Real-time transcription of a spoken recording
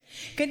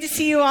Good to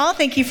see you all.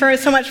 Thank you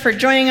so much for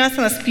joining us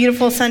on this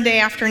beautiful Sunday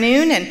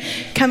afternoon and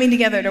coming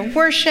together to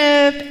worship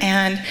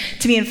and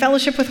to be in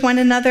fellowship with one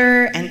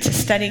another and to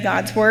study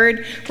God's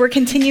Word. We're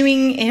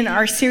continuing in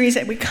our series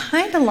that we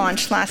kind of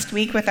launched last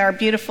week with our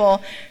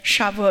beautiful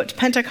Shavuot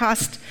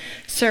Pentecost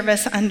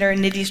service under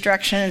Nidhi's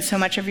direction and so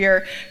much of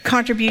your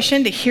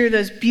contribution to hear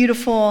those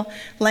beautiful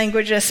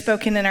languages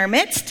spoken in our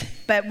midst.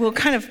 But we'll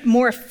kind of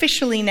more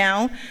officially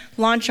now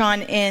launch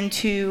on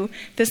into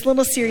this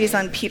little series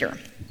on Peter.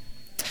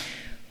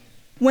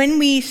 When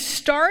we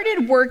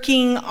started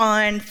working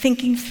on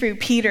thinking through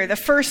Peter, the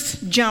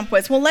first jump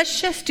was, well, let's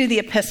just do the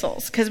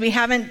epistles, because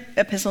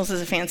epistles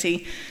is a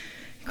fancy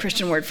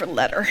Christian word for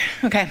letter.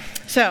 Okay,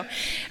 so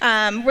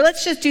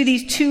let's just do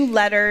these two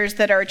letters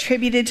that are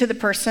attributed to the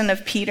person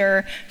of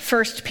Peter,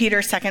 1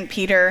 Peter, 2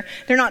 Peter.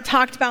 They're not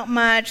talked about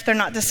much, they're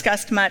not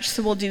discussed much,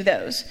 so we'll do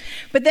those.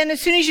 But then as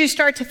soon as you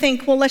start to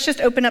think, well, let's just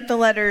open up the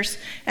letters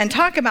and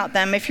talk about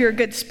them, if you're a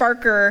good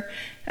Sparker,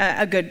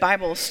 a good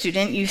Bible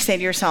student, you say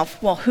to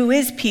yourself, well, who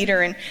is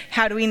Peter and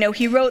how do we know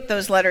he wrote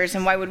those letters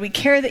and why would we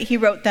care that he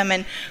wrote them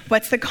and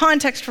what's the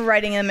context for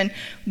writing them and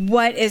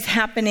what is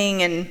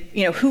happening and,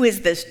 who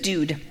is this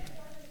dude?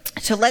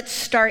 So let's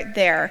start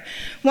there.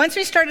 Once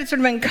we started sort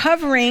of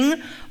uncovering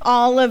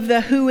all of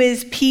the who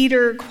is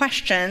Peter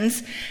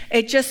questions,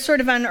 it just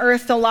sort of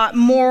unearthed a lot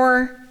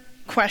more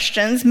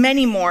questions,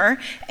 many more,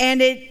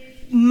 and it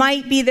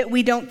might be that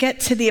we don't get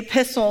to the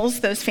epistles,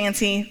 that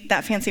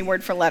fancy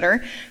word for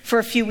letter, for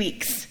a few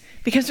weeks,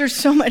 because there's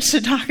so much to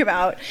talk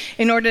about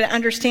in order to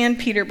understand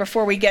Peter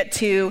before we get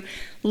to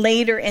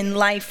later in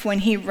life when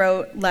he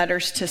wrote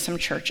letters to some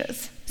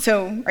churches.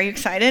 So are you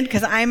excited?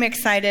 Because I'm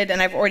excited,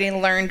 and I've already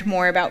learned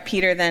more about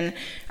Peter than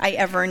I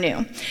ever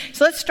knew.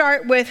 So let's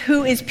start with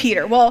who is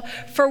Peter. Well,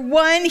 for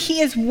one,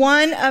 he is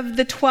one of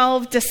the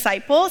 12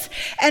 disciples.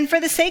 And for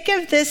the sake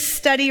of this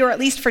study, or at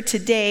least for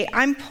today,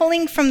 I'm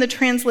pulling from the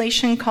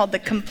translation called the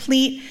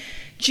Complete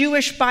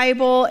Jewish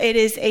Bible. It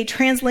is a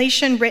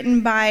translation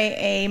written by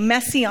a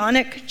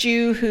Messianic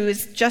Jew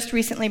who's just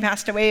recently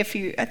passed away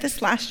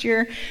this last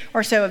year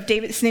or so.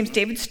 His name's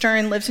David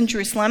Stern, lives in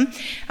Jerusalem,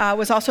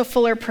 was also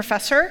Fuller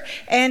professor,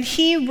 and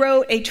he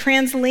wrote a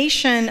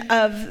translation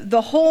of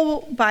the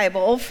whole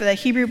Bible, for the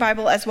Hebrew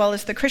Bible as well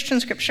as the Christian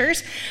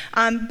scriptures,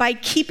 by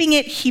keeping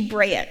it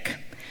Hebraic.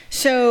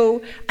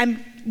 So I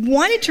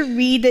wanted to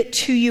read it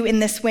to you in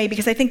this way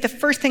because I think the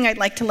first thing I'd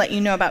like to let you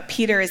know about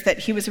Peter is that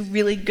he was a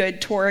really good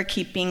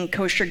Torah-keeping,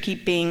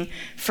 kosher-keeping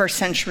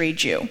first-century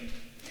Jew.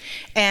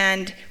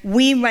 And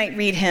we might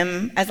read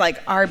him as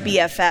like our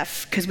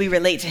BFF because we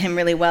relate to him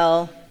really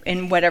well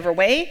in whatever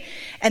way,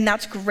 and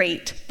that's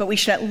great. But we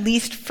should at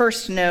least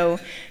first know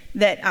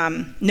that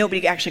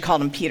nobody actually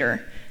called him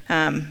Peter.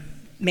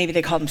 Maybe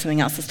they called him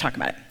something else. Let's talk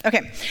about it.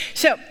 Okay,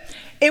 so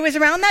it was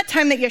around that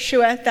time that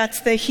Yeshua,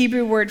 that's the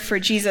Hebrew word for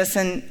Jesus,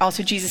 and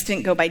also Jesus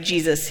didn't go by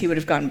Jesus, he would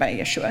have gone by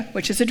Yeshua,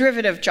 which is a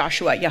derivative of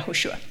Joshua,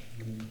 Yahushua.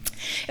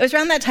 It was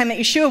around that time that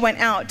Yeshua went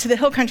out to the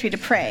hill country to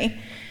pray,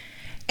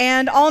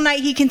 and all night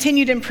he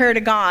continued in prayer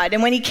to God.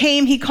 And when he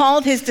came, he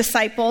called his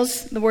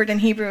disciples, the word in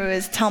Hebrew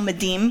is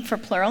talmidim for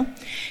plural.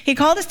 He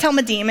called his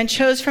talmidim and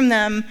chose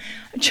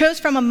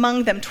from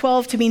among them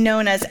 12 to be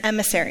known as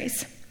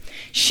emissaries.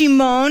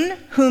 Shimon,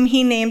 whom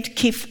he named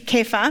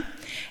Kepha,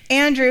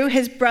 Andrew,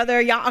 his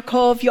brother,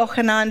 Yaakov,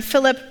 Yochanan,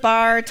 Philip,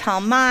 Bar,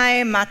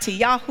 Talmai,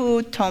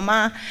 Mattiyahu,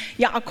 Toma,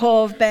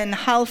 Yaakov ben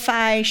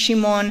Halphai,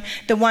 Shimon,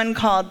 the one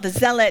called the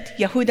Zealot,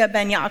 Yehuda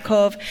ben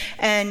Yaakov,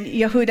 and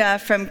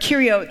Yehuda from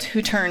Kiriot,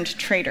 who turned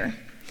traitor.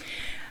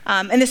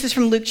 And this is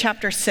from Luke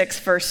chapter 6,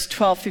 verse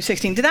 12 through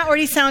 16. Did that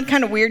already sound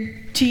kind of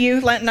weird to you?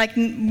 Like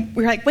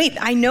we're like, wait,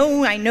 I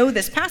know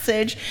this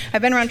passage.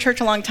 I've been around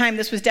church a long time.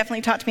 This was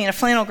definitely taught to me in a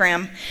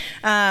flannelgram,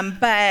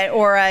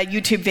 or a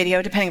YouTube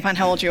video, depending upon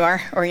how old you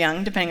are, or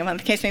young, depending upon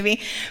the case may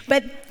be.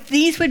 But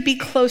these would be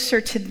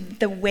closer to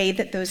the way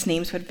that those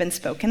names would have been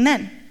spoken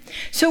then.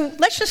 So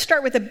let's just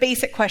start with a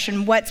basic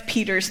question. What's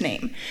Peter's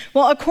name?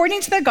 Well,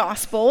 according to the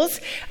Gospels,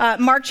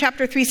 Mark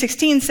chapter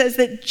 3:16 says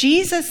that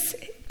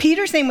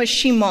Peter's name was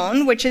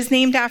Shimon, which is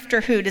named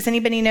after who? Does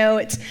anybody know?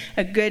 It's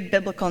a good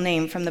biblical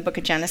name from the book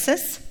of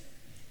Genesis.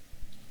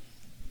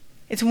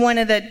 It's one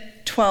of the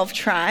 12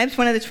 tribes,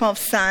 one of the 12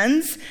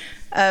 sons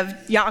of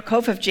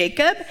Yaakov, of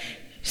Jacob.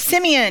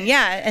 Simeon,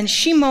 yeah, and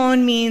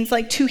Shimon means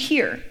like to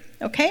hear,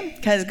 okay?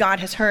 Because God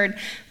has heard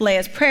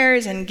Leah's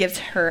prayers and gives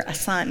her a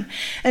son.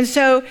 And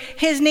so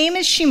his name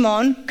is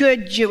Shimon,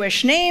 good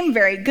Jewish name,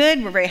 very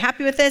good. We're very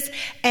happy with this.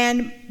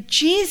 And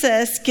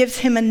Jesus gives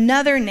him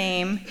another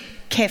name,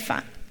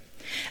 Kepha.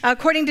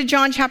 According to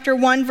John chapter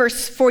 1,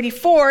 verse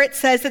 44, it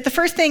says that the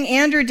first thing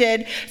Andrew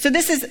did, so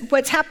this is,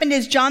 what's happened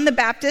is John the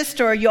Baptist,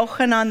 or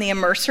Yochanan the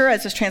Immerser,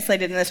 as is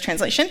translated in this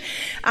translation,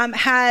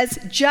 has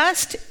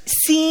just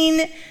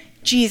seen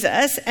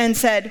Jesus and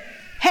said,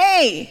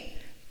 hey,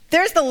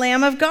 there's the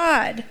Lamb of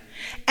God.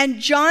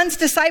 And John's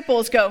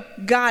disciples go,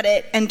 got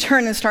it, and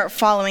turn and start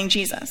following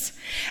Jesus.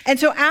 And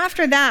so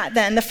after that,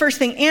 then, the first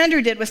thing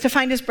Andrew did was to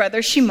find his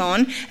brother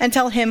Shimon and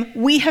tell him,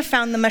 we have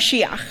found the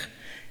Mashiach.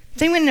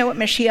 Does anyone know what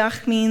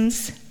Mashiach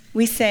means?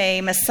 We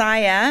say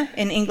Messiah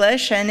in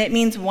English, and it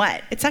means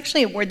what? It's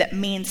actually a word that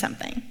means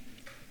something.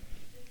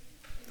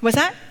 What's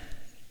that?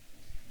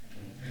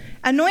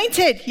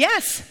 Anointed,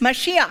 yes,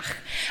 Mashiach.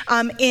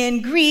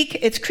 In Greek,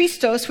 it's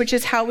Christos, which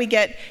is how we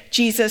get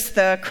Jesus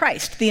the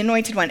Christ, the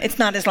anointed one. It's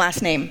not his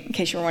last name, in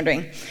case you were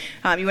wondering.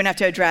 You wouldn't have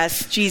to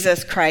address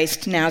Jesus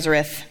Christ,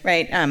 Nazareth,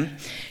 right?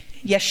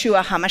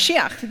 Yeshua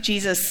HaMashiach,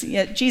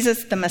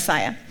 Jesus the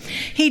Messiah.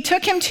 He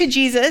took him to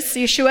Jesus,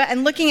 Yeshua,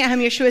 and looking at him,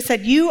 Yeshua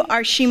said, "You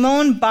are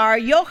Shimon bar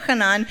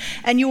Yochanan,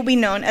 and you will be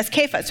known as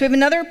Kepha." So we have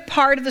another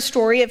part of the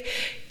story of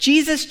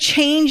Jesus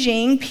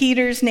changing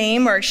Peter's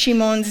name or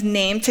Shimon's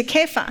name to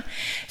Kepha.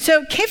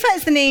 So Kepha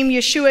is the name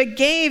Yeshua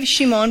gave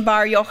Shimon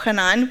bar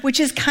Yochanan, which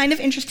is kind of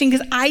interesting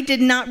because I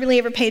did not really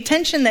ever pay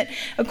attention that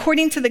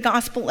according to the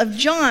Gospel of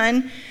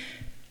John,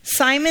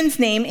 Simon's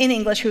name in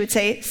English, we would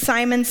say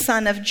Simon,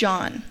 son of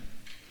John.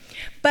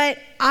 But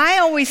I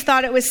always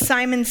thought it was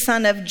Simon,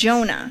 son of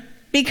Jonah,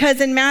 because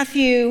in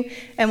Matthew,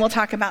 and we'll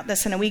talk about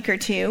this in a week or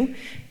two,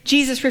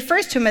 Jesus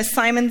refers to him as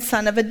Simon,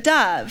 son of a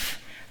dove.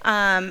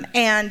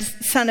 And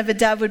son of a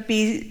dove would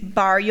be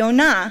Bar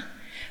Yonah.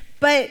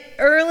 But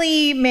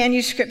early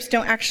manuscripts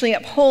don't actually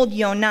uphold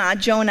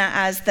Jonah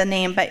as the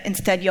name, but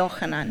instead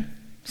Yochanan.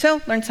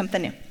 So learn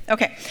something new.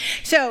 Okay,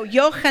 so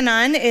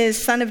Yochanan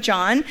is son of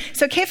John.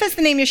 So Kepha is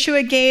the name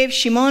Yeshua gave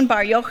Shimon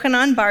bar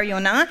Yochanan bar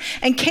Yonah,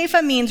 and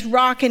Kepha means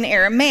rock in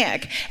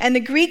Aramaic. And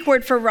the Greek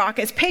word for rock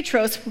is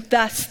Petros,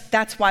 thus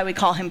that's why we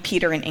call him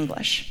Peter in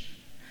English.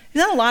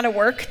 Isn't that a lot of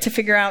work to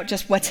figure out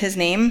just what's his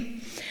name?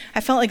 I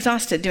felt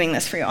exhausted doing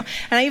this for you all.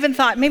 And I even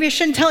thought, maybe I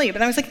shouldn't tell you.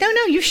 But I was like, no,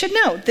 you should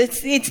know.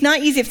 It's not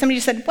easy. If somebody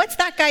just said, what's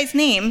that guy's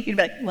name? You'd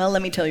be like, well,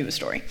 let me tell you a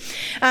story.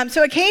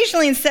 So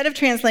occasionally, instead of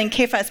translating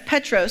Kepha as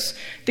Petros,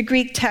 the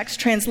Greek text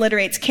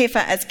transliterates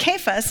Kepha as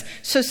Kephas.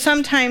 So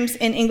sometimes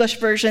in English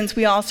versions,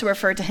 we also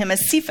refer to him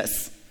as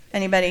Cephas.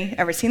 Anybody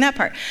ever seen that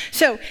part?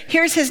 So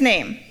here's his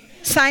name.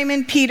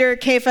 Simon, Peter,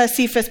 Kepha,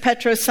 Cephas,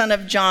 Petros, son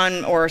of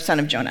John, or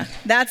son of Jonah.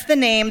 That's the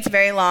name. It's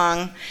very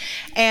long.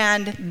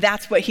 And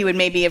that's what he would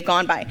maybe have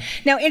gone by.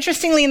 Now,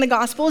 interestingly, in the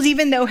Gospels,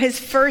 even though his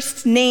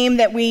first name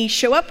that we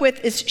show up with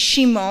is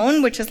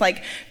Shimon, which is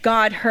like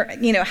God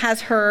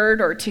has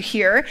heard or to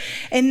hear,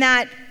 and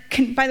that,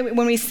 by the way,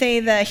 when we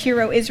say the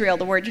hero Israel,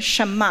 the word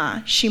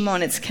Shema,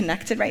 Shimon, it's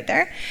connected right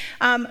there.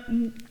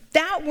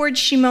 That word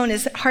Shimon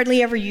is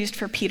hardly ever used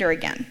for Peter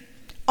again.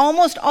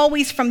 Almost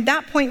always from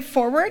that point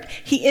forward,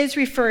 he is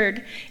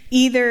referred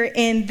either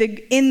in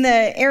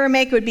the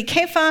Aramaic it would be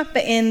Kepha,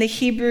 but in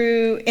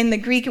the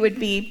Greek it would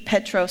be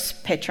Petros,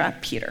 Petra,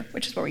 Peter,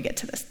 which is where we get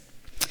to this.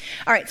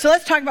 All right, so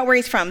let's talk about where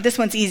he's from. This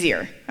one's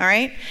easier, all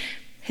right?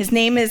 His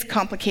name is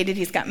complicated.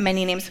 He's got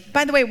many names.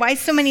 By the way, why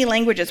so many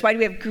languages? Why do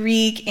we have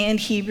Greek and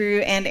Hebrew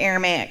and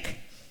Aramaic?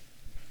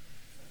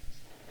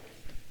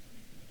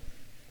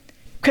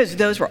 Because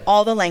those were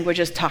all the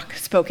languages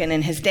spoken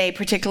in his day,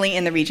 particularly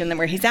in the region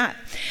where he's at.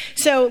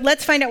 So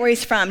let's find out where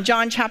he's from.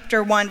 John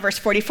chapter 1, verse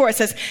 44, it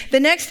says,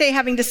 "The next day,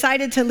 having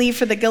decided to leave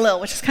for the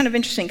Galil," which is kind of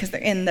interesting because they're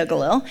in the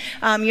Galil,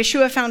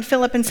 Yeshua found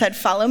Philip and said,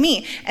 "Follow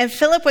me." And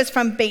Philip was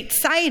from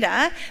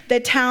Bethsaida, the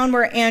town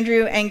where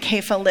Andrew and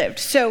Kepha lived.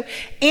 So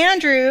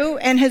Andrew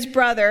and his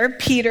brother,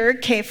 Peter,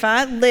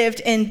 Kepha, lived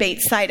in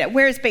Bethsaida.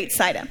 Where is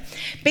Bethsaida?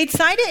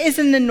 Bethsaida is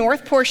in the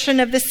north portion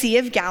of the Sea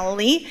of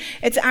Galilee.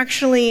 It's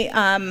actually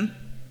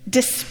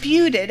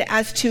disputed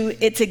as to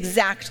its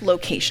exact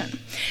location.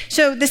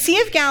 So the Sea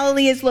of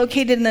Galilee is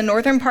located in the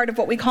northern part of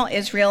what we call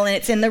Israel, and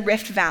it's in the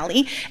Rift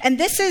Valley. And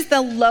this is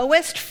the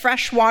lowest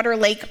freshwater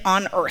lake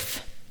on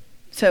earth.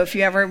 So if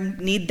you ever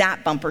need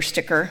that bumper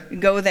sticker,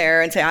 go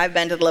there and say, I've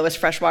been to the lowest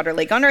freshwater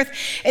lake on earth.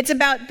 It's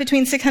about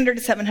between 600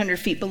 to 700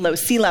 feet below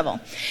sea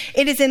level.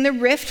 It is in the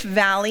Rift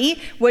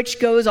Valley, which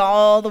goes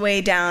all the way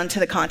down to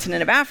the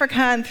continent of Africa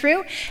and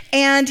through.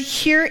 And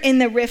here in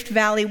the Rift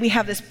Valley, we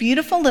have this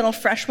beautiful little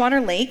freshwater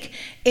lake.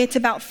 It's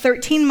about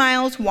 13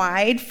 miles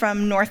wide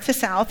from north to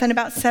south and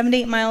about 7 to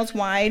 8 miles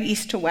wide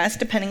east to west,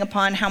 depending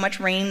upon how much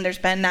rain there's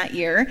been that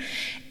year.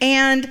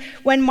 And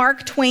when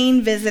Mark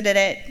Twain visited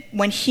it,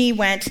 when he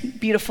went,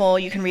 beautiful,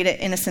 you can read it,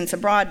 Innocents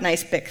Abroad,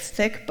 nice big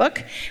thick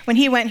book. When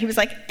he went, he was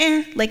like,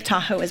 Lake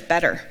Tahoe is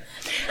better.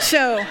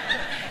 So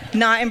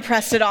not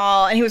impressed at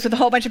all. And he was with a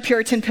whole bunch of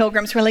Puritan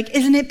pilgrims who were like,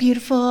 isn't it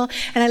beautiful?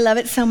 And I love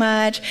it so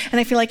much. And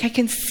I feel like I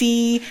can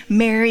see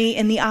Mary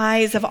in the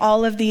eyes of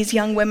all of these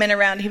young women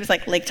around. He was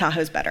like, Lake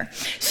Tahoe's better.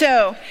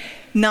 So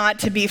not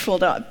to be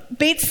fooled up.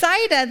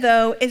 Bethsaida,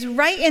 though, is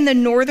right in the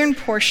northern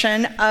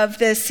portion of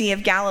the Sea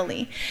of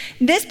Galilee.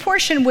 This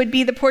portion would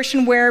be the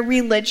portion where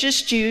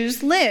religious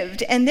Jews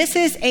lived. And this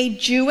is a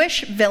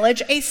Jewish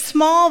village, a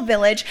small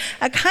village,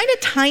 a kind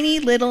of tiny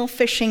little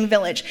fishing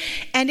village.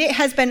 And it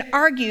has been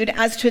argued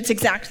as to its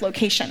exact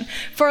location.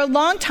 For a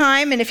long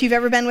time, and if you've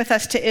ever been with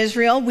us to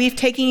Israel, we've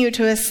taken you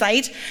to a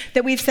site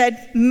that we've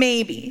said,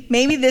 maybe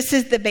this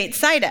is the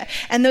Bethsaida.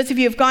 And those of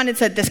you who have gone and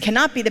said, this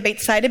cannot be the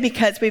Bethsaida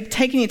because we've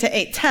taken you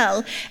to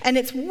Tell, and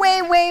it's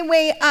way, way,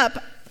 way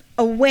up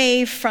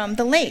away from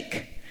the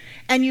lake.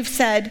 And you've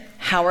said,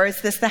 how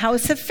is this the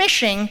house of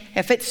fishing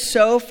if it's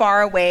so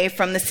far away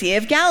from the Sea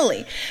of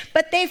Galilee?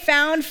 But they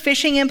found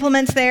fishing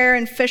implements there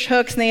and fish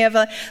hooks, and they have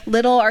a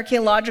little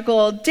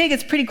archaeological dig.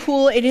 It's pretty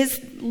cool. It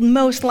is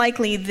most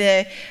likely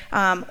the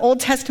Old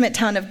Testament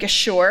town of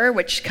Geshur,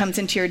 which comes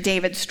into your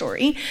David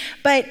story.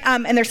 But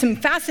and there's some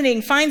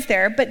fascinating finds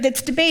there, but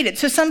it's debated.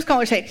 So some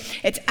scholars say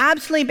it's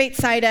absolutely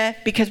Bethsaida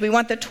because we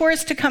want the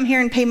tourists to come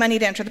here and pay money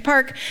to enter the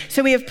park.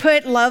 So we have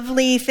put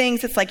lovely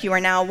things. It's like you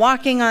are now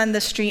walking on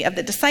the street of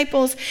the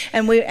disciples,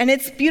 and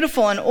it's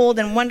beautiful and old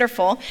and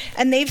wonderful.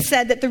 And they've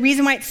said that the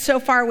reason why it's so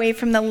far away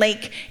from the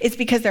lake is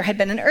because there had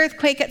been an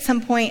earthquake at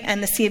some point,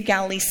 and the Sea of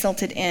Galilee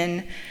silted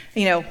in,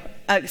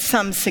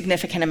 some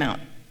significant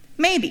amount.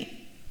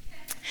 Maybe.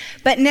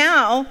 But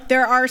now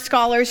there are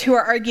scholars who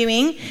are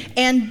arguing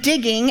and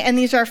digging, and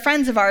these are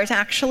friends of ours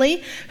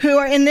actually, who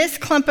are in this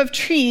clump of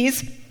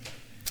trees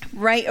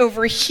right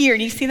over here.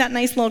 Do you see that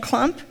nice little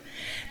clump?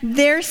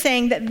 They're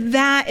saying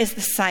that is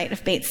the site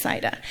of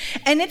Bethsaida.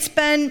 And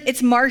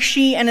it's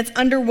marshy and it's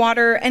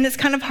underwater and it's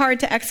kind of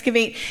hard to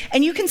excavate.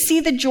 And you can see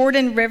the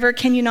Jordan River,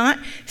 can you not,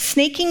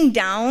 snaking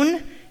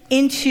down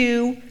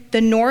into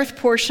the north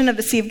portion of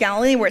the Sea of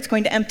Galilee where it's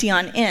going to empty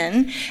on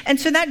in. And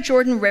so that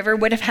Jordan River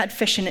would have had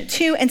fish in it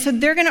too. And so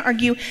they're going to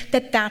argue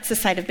that that's the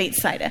site of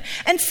Bethsaida.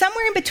 And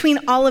somewhere in between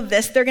all of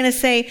this, they're going to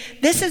say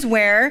this is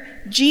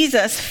where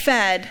Jesus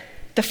fed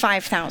the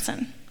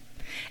 5,000.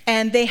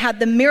 And they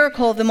had the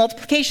miracle of the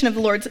multiplication of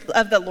loaves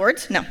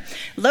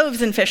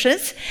and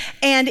fishes.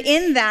 And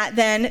in that,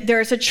 then,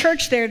 there's a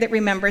church there that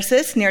remembers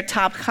this near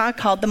Tabcha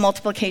called the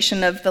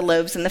multiplication of the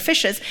loaves and the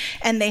fishes.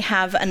 And they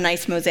have a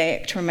nice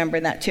mosaic to remember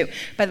that too.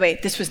 By the way,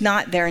 this was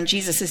not there in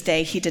Jesus'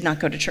 day. He did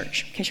not go to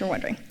church, in case you're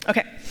wondering.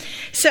 Okay,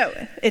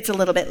 so it's a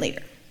little bit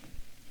later.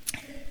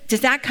 Does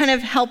that kind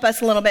of help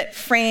us a little bit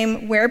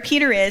frame where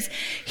Peter is?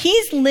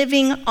 He's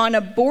living on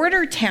a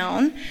border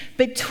town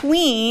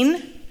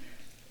between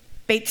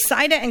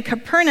Bethsaida and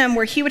Capernaum,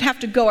 where he would have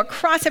to go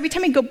across. Every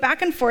time he'd go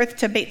back and forth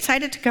to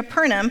Bethsaida to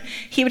Capernaum,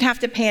 he would have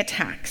to pay a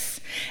tax.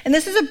 And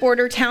this is a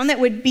border town that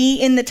would be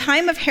in the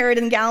time of Herod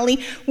in Galilee,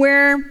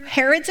 where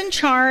Herod's in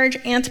charge,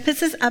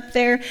 Antipas is up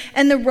there,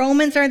 and the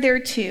Romans are there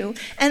too.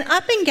 And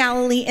up in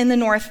Galilee in the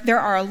north, there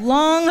are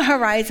long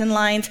horizon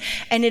lines,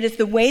 and it is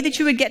the way that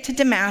you would get to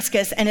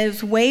Damascus, and it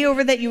is way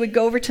over that you would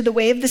go over to the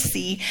way of the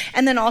sea,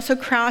 and then also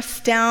cross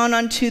down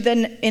onto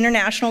the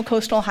international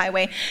coastal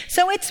highway.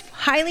 So it's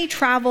highly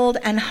traveled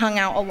and hung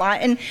out a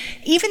lot. And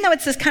even though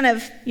it's this kind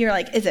of, you're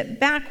like, is it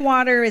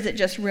backwater? Is it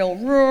just real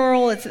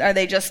rural? Are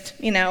they just,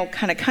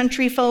 kind of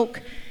country folk?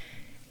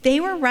 They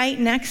were right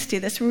next to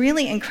this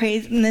really and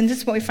crazy. And then this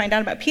is what we find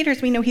out about Peter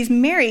is we know he's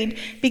married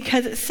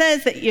because it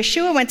says that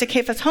Yeshua went to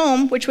Cephas'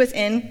 home, which was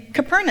in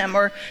Capernaum,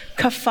 or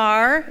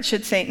Kafar.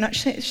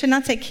 Should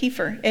not say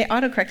Kefir. It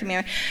autocorrected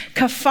me.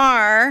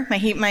 Kafar.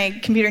 My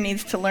computer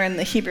needs to learn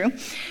the Hebrew.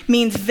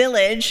 Means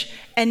village,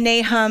 and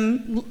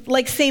Nahum,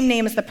 like same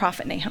name as the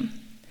prophet Nahum.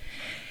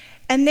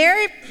 And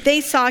there they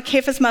saw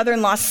Cephas'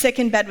 mother-in-law sick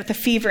in bed with a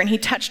fever, and he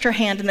touched her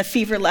hand, and the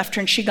fever left her,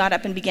 and she got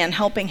up and began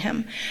helping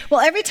him. Well,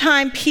 every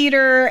time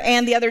Peter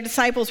and the other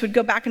disciples would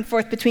go back and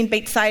forth between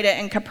Bethsaida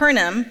and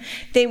Capernaum,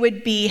 they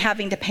would be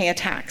having to pay a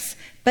tax.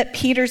 But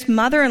Peter's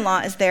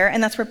mother-in-law is there,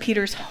 and that's where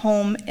Peter's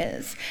home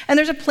is. And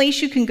there's a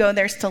place you can go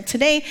there still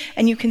today,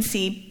 and you can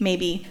see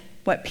maybe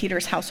what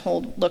Peter's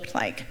household looked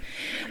like.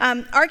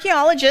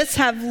 Archaeologists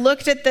have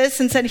looked at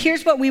this and said,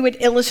 here's what we would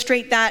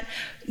illustrate that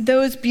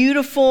those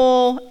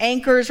beautiful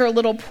anchors or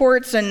little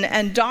ports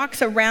and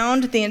docks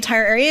around the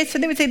entire area. So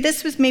they would say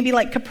this was maybe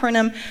like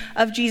Capernaum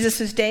of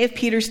Jesus' day, of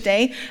Peter's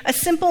day, a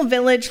simple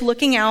village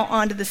looking out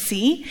onto the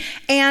sea.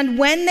 And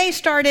when they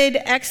started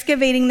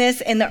excavating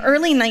this in the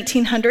early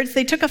 1900s,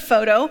 they took a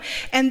photo,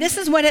 and this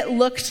is what it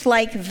looked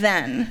like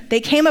then. They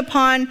came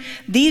upon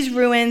these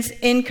ruins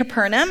in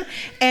Capernaum,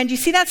 and you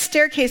see that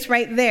staircase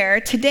right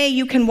there. Today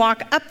you can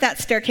walk up that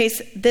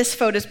staircase. This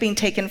photo is being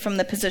taken from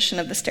the position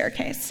of the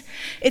staircase.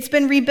 It's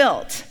been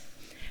rebuilt,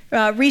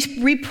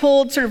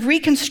 repulled, sort of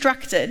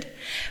reconstructed.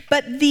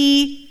 But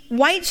the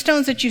white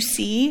stones that you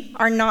see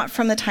are not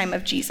from the time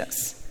of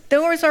Jesus.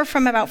 Those are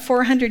from about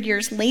 400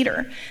 years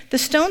later. The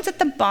stones at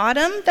the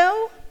bottom,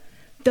 though,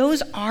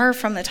 those are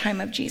from the time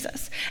of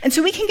Jesus. And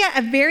so we can get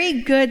a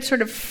very good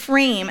sort of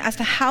frame as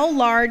to how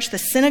large the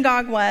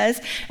synagogue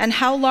was and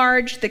how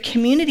large the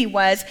community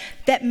was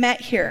that met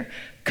here.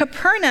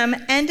 Capernaum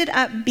ended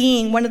up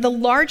being one of the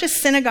largest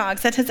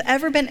synagogues that has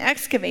ever been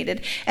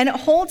excavated, and it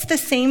holds the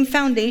same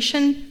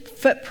foundation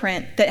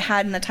footprint that it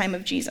had in the time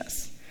of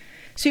Jesus.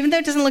 So even though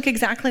it doesn't look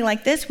exactly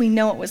like this, we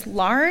know it was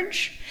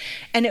large,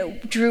 and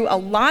it drew a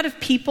lot of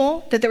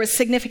people, that there was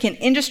significant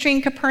industry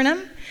in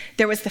Capernaum.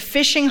 There was the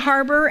fishing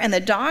harbor and the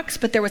docks,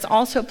 but there was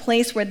also a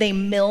place where they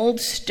milled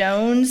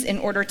stones in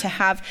order to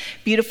have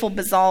beautiful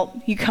basalt.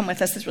 You come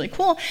with us, it's really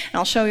cool, and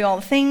I'll show you all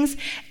the things.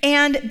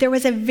 And there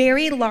was a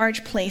very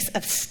large place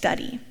of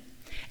study.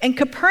 And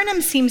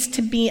Capernaum seems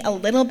to be a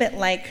little bit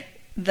like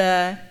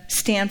the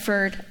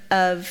Stanford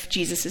of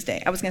Jesus'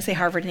 day. I was going to say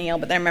Harvard and Yale,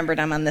 but I remembered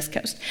I'm on this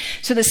coast.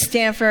 So the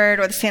Stanford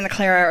or the Santa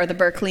Clara or the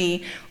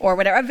Berkeley or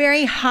whatever, a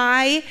very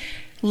high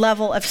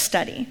level of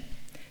study.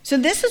 So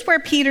this is where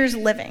Peter's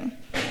living.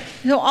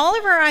 So all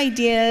of our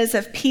ideas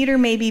of Peter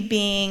maybe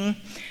being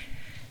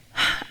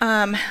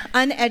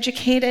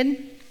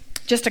uneducated,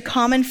 just a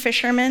common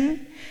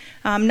fisherman,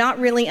 not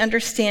really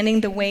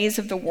understanding the ways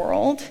of the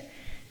world,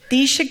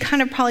 these should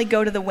kind of probably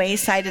go to the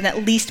wayside and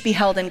at least be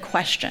held in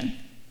question.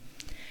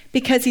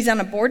 Because he's on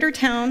a border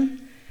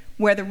town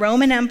where the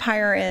Roman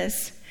Empire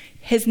is.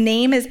 His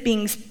name is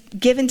being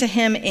given to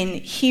him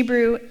in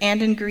Hebrew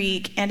and in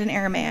Greek and in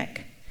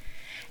Aramaic.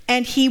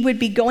 And he would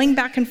be going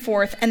back and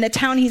forth, and the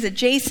town he's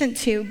adjacent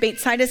to,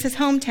 Bethsaida is his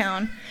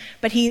hometown,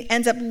 but he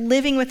ends up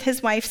living with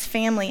his wife's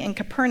family in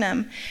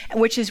Capernaum,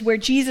 which is where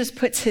Jesus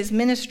puts his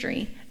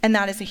ministry, and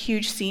that is a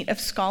huge seat of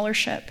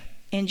scholarship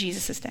in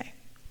Jesus' day.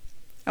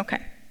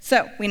 Okay,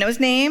 so we know his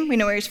name, we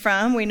know where he's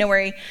from, we know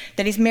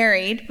that he's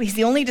married. He's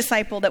the only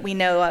disciple that we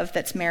know of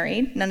that's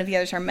married. None of the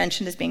others are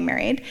mentioned as being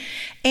married.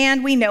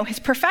 And we know his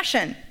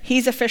profession.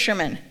 He's a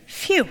fisherman.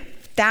 Phew.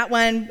 That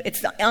one,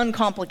 it's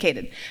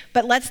uncomplicated.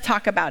 But let's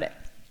talk about it.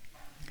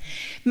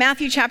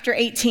 Matthew chapter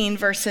 4,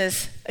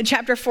 verses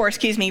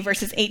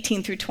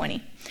 18 through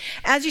 20.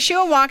 As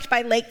Yeshua walked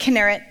by Lake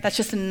Kinneret, that's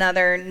just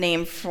another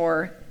name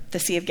for the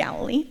Sea of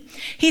Galilee,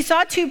 he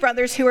saw two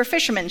brothers who were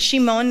fishermen,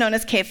 Shimon, known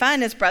as Kepha,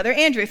 and his brother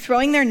Andrew,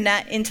 throwing their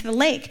net into the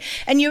lake.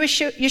 And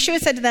Yeshua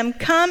said to them,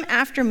 "Come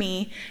after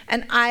me,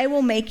 and I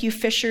will make you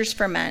fishers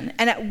for men."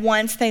 And at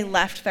once they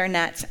left their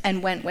nets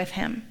and went with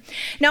him.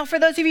 Now, for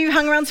those of you who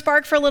hung around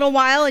Spark for a little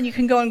while, and you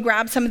can go and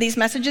grab some of these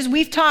messages,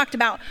 we've talked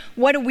about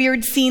what a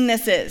weird scene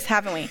this is,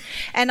 haven't we?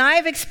 And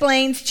I've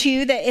explained to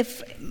you that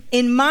if,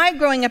 in my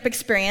growing up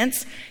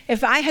experience,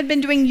 if I had been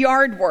doing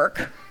yard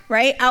work,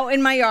 right, out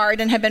in my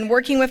yard and had been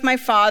working with my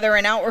father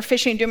and out or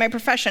fishing, doing my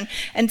profession,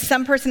 and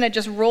some person had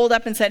just rolled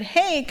up and said,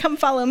 "Hey, come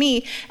follow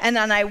me," and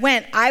then I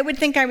went, I would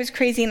think I was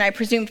crazy, and I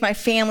presumed my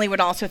family would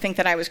also think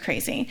that I was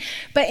crazy.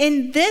 But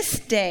in this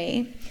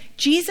day,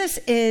 Jesus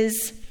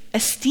is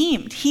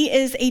esteemed. He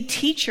is a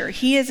teacher.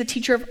 He is a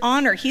teacher of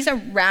honor. He's a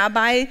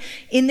rabbi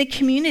in the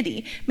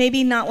community.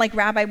 Maybe not like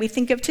rabbi we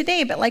think of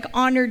today, but like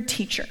honored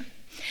teacher.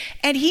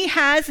 And he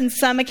has, in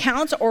some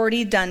accounts,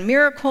 already done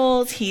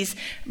miracles. He's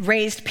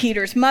raised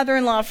Peter's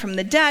mother-in-law from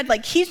the dead.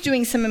 Like, he's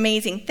doing some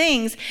amazing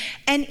things.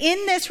 And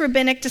in this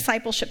rabbinic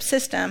discipleship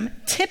system,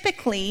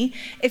 typically,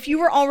 if you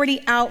were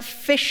already out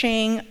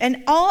fishing,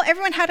 and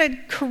everyone had a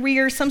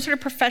career, some sort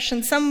of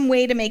profession, some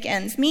way to make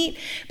ends meet,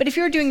 but if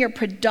you were doing your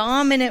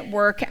predominant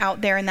work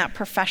out there in that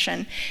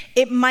profession,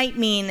 it might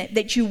mean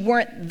that you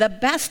weren't the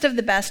best of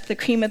the best, the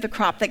cream of the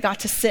crop that got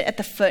to sit at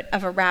the foot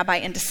of a rabbi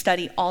and to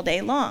study all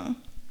day long.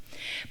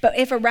 But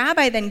if a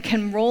rabbi then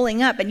came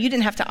rolling up, and you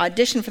didn't have to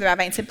audition for the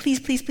rabbi and said, "Please,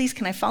 please, please,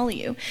 can I follow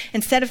you?"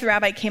 Instead, if the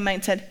rabbi came by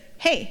and said,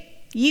 "Hey,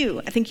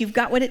 I think you've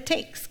got what it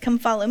takes. Come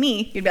follow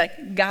me," you'd be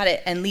like, "Got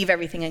it," and leave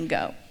everything and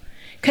go.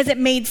 Because it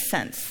made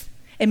sense.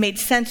 It made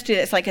sense to do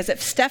this. Like as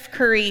if Steph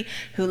Curry,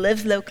 who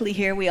lives locally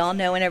here, we all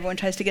know, and everyone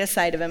tries to get a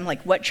sight of him,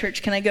 like, what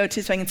church can I go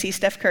to so I can see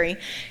Steph Curry?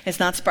 It's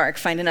not Spark.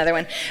 Find another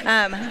one.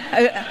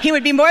 He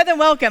would be more than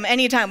welcome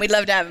anytime. We'd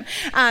love to have him.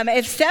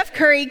 If Steph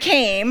Curry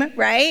came,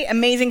 right,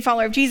 amazing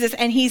follower of Jesus,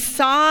 and he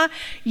saw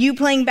you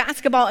playing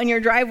basketball in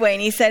your driveway,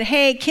 and he said,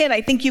 "Hey, kid,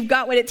 I think you've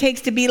got what it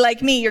takes to be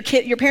like me," your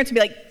parents would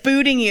be like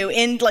booting you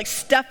in, like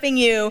stuffing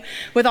you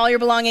with all your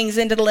belongings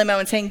into the limo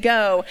and saying,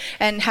 "Go,"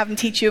 and have him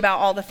teach you about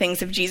all the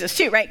things of Jesus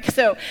too, right?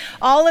 So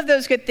all of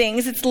those good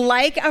things, it's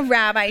like a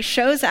rabbi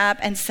shows up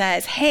and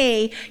says,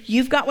 "Hey,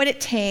 you've got what it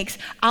takes.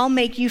 I'll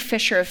make you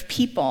fisher of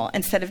people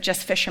instead of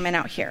just fishermen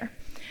out here."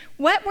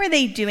 What were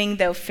they doing,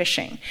 though,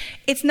 fishing?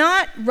 It's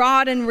not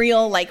rod and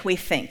reel like we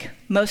think.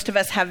 Most of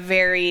us have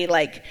very,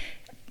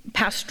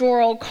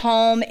 pastoral,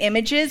 calm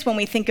images when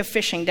we think of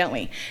fishing, don't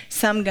we?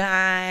 Some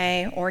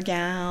guy or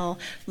gal,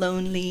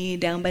 lonely,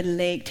 down by the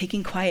lake,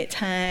 taking quiet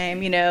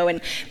time,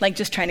 and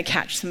just trying to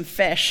catch some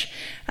fish.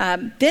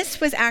 This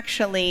was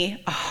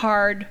actually a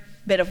hard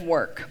bit of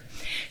work.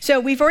 So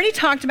we've already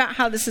talked about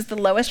how this is the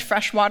lowest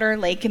freshwater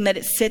lake and that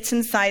it sits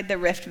inside the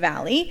Rift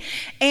Valley.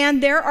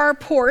 And there are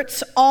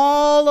ports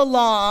all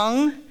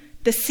along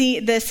the Sea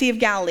of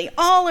Galilee,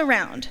 all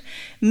around.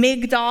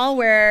 Migdal,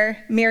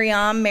 where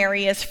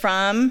Mary is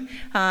from,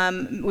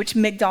 which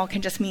Migdal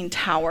can just mean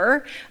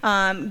tower.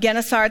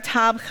 Gennesaret,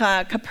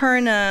 Tabcha,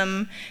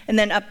 Capernaum, and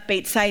then up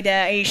Bethsaida,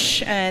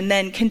 Aish, and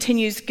then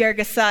continues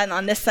Gergesa, and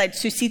on this side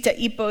Susita,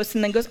 Epos,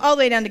 and then goes all the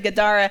way down to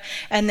Gadara,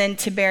 and then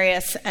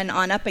Tiberias, and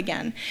on up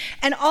again.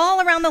 And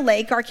all around the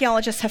lake,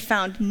 archaeologists have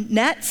found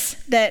nets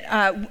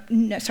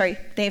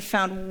they've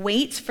found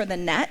weights for the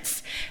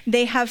nets.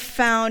 They have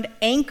found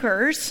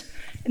anchors,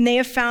 and they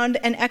have found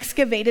and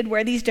excavated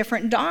where these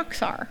different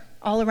docks are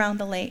all around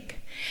the lake.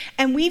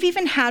 And we've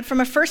even had, from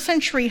a first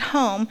century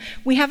home,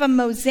 we have a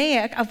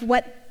mosaic of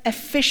what a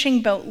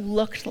fishing boat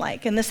looked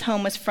like. And this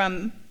home was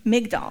from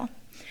Migdal.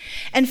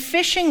 And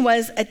fishing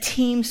was a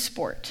team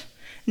sport.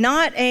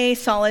 not a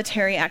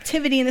solitary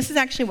activity. And this is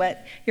actually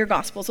what your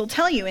Gospels will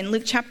tell you in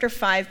Luke chapter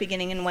 5,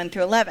 beginning in 1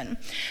 through 11.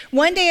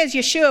 One day as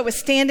Yeshua was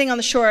standing on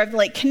the shore of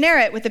Lake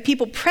Kinneret with the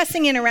people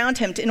pressing in around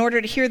him in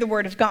order to hear the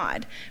word of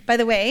God. By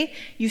the way,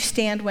 you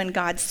stand when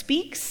God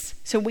speaks.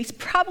 So he's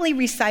probably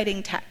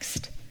reciting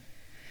text.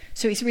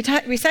 So he's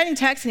reciting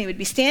text, and he would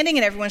be standing,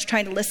 and everyone's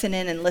trying to listen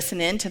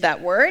in to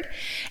that word.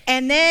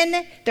 And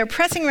then they're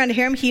pressing around to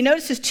hear him. He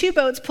notices 2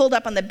 boats pulled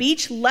up on the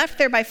beach, left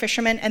there by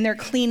fishermen, and they're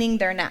cleaning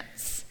their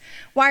nets.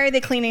 Why are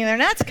they cleaning their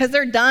nets? Because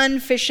they're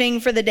done fishing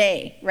for the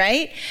day,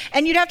 right?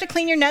 And you'd have to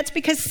clean your nets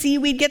because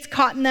seaweed gets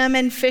caught in them,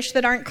 and fish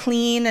that aren't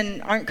clean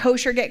and aren't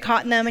kosher get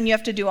caught in them, and you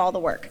have to do all the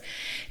work.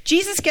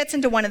 Jesus gets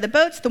into one of the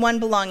boats, the one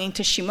belonging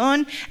to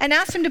Shimon, and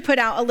asked him to put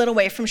out a little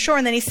way from shore,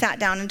 and then he sat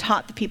down and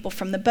taught the people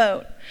from the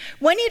boat.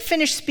 When he had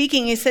finished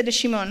speaking, he said to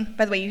Shimon,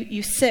 by the way,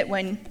 you sit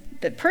when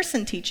the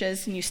person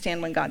teaches, and you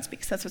stand when God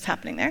speaks. That's what's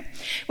happening there.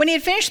 When he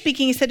had finished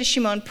speaking, he said to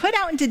Shimon, put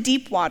out into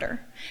deep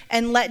water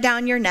and let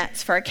down your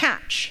nets for a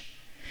catch.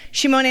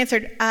 Shimon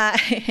answered,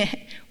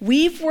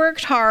 we've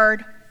worked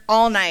hard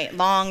all night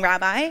long,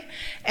 Rabbi,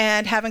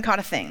 and haven't caught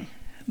a thing.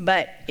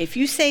 But if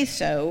you say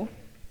so,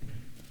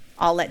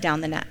 I'll let down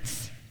the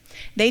nets.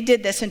 They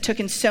did this and took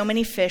in so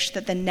many fish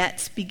that the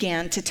nets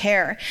began to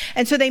tear.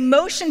 And so they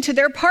motioned to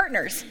their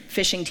partners,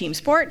 fishing team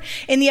sport,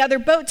 in the other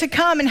boat to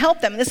come and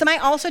help them. This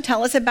might also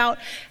tell us about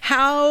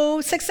how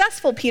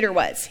successful Peter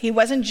was. He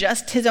wasn't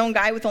just his own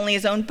guy with only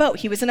his own boat.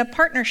 He was in a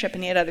partnership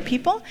and he had other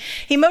people.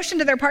 He motioned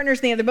to their partners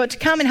in the other boat to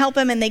come and help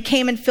him, and they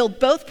came and filled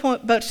both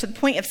boats to the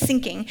point of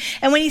sinking.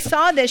 And when he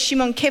saw this,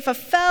 Shimon Kepha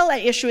fell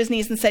at Yeshua's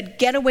knees and said,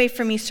 get away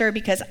from me, sir,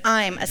 because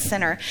I'm a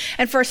sinner.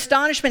 And for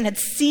astonishment had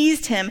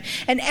seized him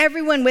and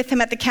everyone with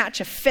him at the catch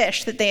of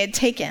fish that they had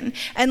taken.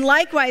 And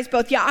likewise,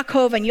 both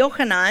Yaakov and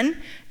Yochanan,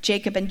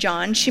 Jacob and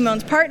John,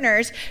 Shimon's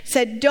partners,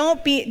 said,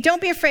 don't be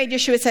afraid,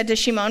 Yeshua said to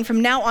Shimon,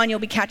 from now on you'll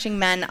be catching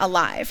men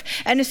alive.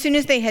 And as soon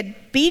as they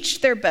had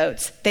beached their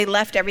boats, they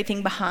left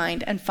everything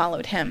behind and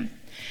followed him.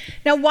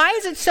 Now, why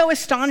is it so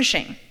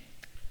astonishing?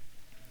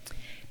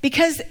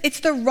 Because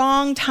it's the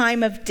wrong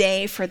time of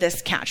day for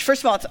this catch.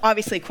 First of all, it's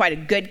obviously quite a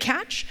good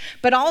catch,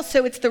 but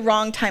also it's the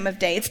wrong time of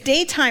day. It's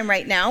daytime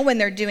right now when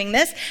they're doing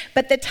this,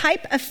 but the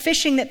type of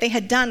fishing that they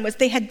had done was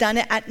they had done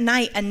it at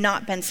night and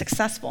not been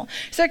successful.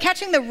 So they're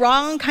catching the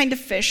wrong kind of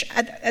fish,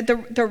 at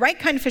the right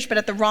kind of fish, but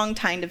at the wrong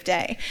time of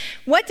day.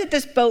 What did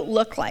this boat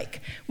look like?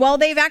 Well,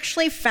 they've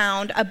actually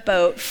found a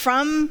boat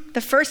from the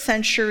 1st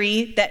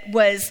century that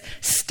was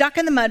stuck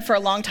in the mud for a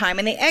long time,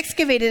 and they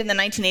excavated it in the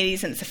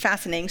 1980s, and it's a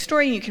fascinating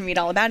story. You can read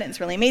all about it.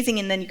 It's really amazing.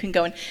 And then you can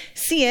go and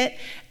see it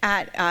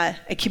at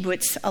a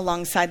kibbutz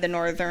alongside the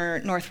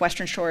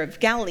northwestern shore of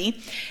Galilee.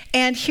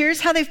 And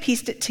here's how they've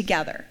pieced it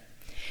together.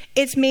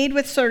 It's made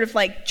with sort of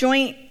like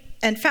joint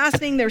and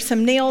fastening. There's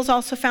some nails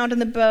also found in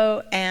the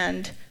boat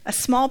and a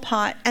small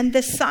pot. And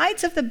the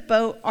sides of the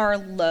boat are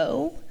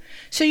low,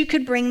 so you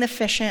could bring the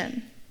fish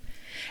in.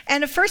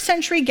 And a 1st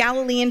century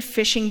Galilean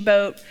fishing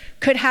boat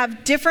could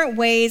have different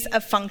ways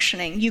of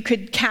functioning. You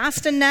could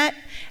cast a net,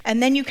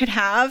 and then you could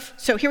have,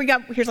 so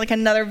here's like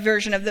another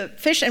version of the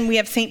fish, and we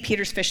have St.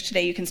 Peter's fish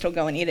today. You can still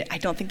go and eat it. I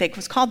don't think that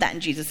was called that in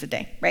Jesus'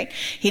 day, right?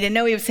 He didn't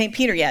know he was St.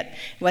 Peter yet.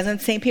 It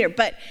wasn't St. Peter,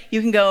 but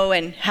you can go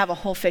and have a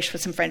whole fish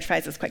with some French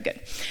fries. It's quite good.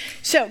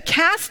 So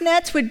cast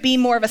nets would be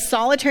more of a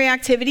solitary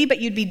activity, but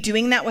you'd be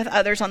doing that with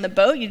others on the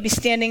boat. You'd be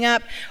standing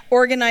up,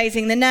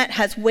 organizing the net,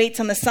 has weights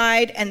on the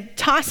side, and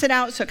toss it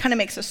out so it kind of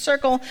makes a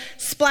circle,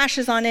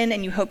 splashes on in,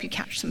 and you hope you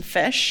catch some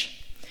fish.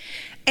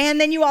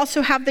 And then you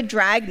also have the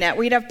drag net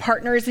where you'd have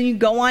partners and you'd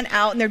go on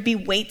out and there'd be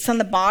weights on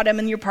the bottom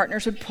and your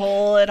partners would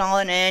pull it all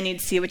in.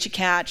 You'd see what you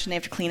catch and they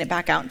have to clean it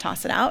back out and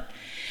toss it out.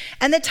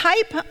 And the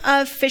type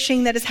of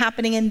fishing that is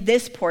happening in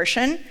this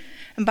portion,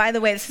 and by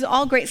the way, this is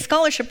all great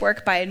scholarship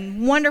work by a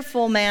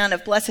wonderful man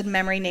of blessed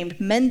memory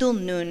named Mendel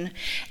Nun,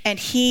 and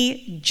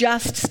he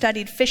just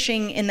studied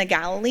fishing in the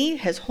Galilee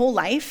his whole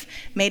life,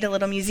 made a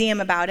little museum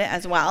about it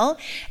as well,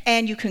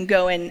 and you can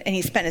go and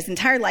he spent his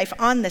entire life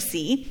on the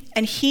sea,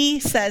 and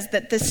he says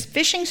that the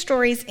fishing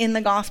stories in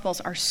the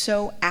Gospels are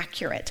so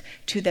accurate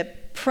to the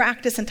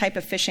practice and type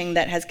of fishing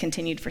that has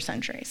continued for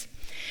centuries.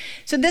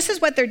 So this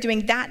is what they're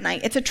doing that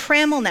night. It's a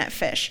trammel net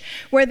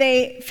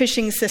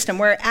fishing system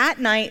where at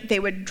night they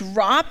would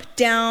drop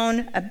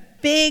down a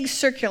big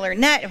circular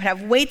net. It would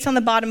have weights on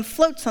the bottom,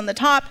 floats on the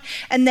top,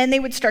 and then they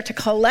would start to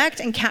collect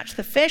and catch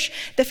the fish.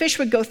 The fish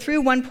would go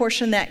through one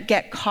portion that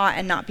get caught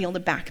and not be able to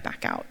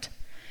back out.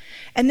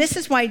 And this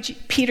is why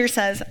Peter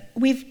says,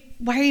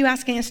 why are you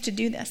asking us to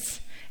do this?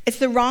 It's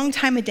the wrong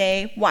time of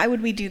day. Why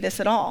would we do this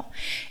at all?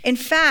 In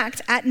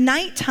fact, at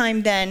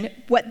nighttime then,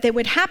 what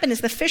would happen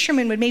is the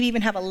fishermen would maybe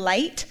even have a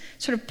light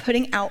sort of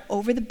putting out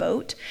over the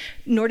boat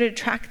in order to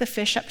track the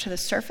fish up to the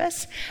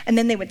surface. And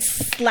then they would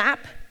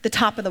slap the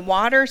top of the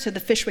water so the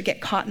fish would get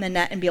caught in the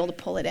net and be able to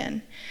pull it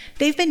in.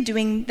 They've been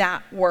doing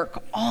that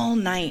work all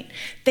night.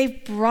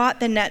 They've brought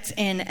the nets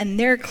in and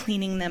they're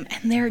cleaning them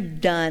and they're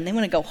done. They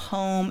want to go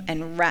home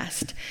and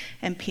rest.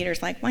 And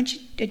Jesus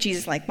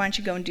is like, why don't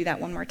you go and do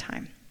that one more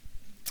time?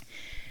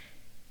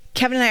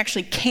 Kevin and I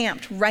actually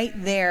camped right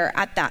there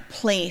at that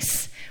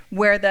place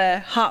where the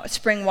hot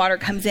spring water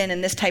comes in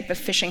and this type of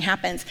fishing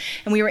happens.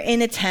 And we were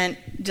in a tent,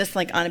 just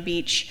like on a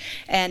beach.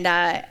 And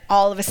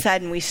all of a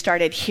sudden I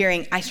started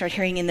hearing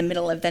in the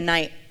middle of the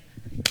night.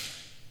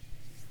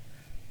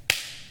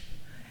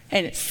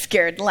 And it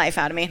scared the life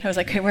out of me. I was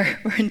like, okay, we're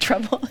in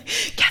trouble.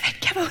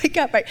 Kevin, wake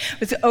up. I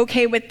was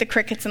okay with the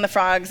crickets and the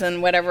frogs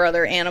and whatever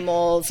other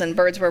animals and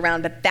birds were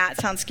around, but that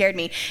sound scared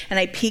me. And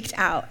I peeked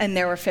out, and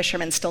there were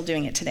fishermen still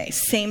doing it today.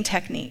 Same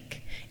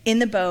technique. In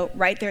the boat,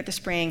 right there at the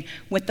spring,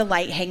 with the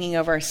light hanging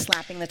over,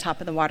 slapping the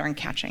top of the water and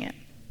catching it.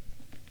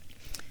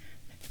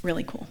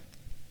 Really cool.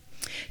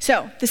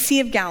 So, the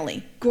Sea of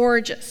Galilee,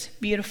 gorgeous,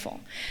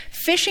 beautiful.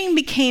 Fishing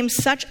became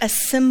such a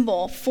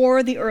symbol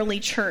for the early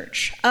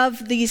church,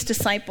 of these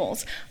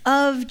disciples,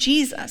 of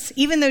Jesus,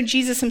 even though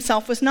Jesus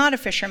himself was not a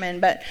fisherman,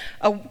 but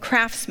a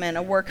craftsman,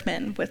 a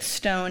workman with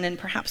stone and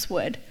perhaps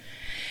wood.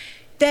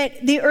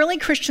 That the early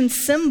Christian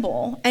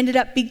symbol ended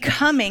up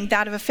becoming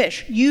that of a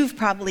fish. You've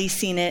probably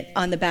seen it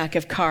on the back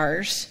of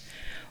cars,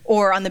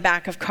 or on the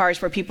back of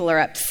cars where people are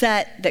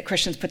upset that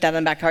Christians put that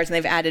on the back of cars and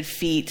they've added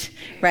feet,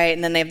 right?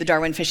 And then they have the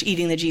Darwin fish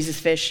eating the Jesus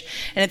fish.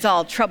 And it's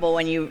all trouble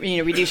when you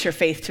reduce your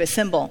faith to a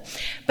symbol.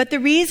 But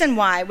the reason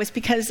why was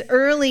because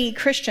early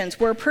Christians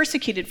were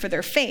persecuted for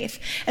their faith.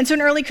 And so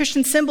an early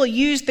Christian symbol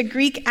used the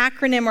Greek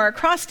acronym or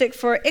acrostic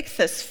for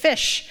ichthus,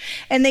 fish.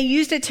 And they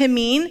used it to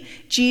mean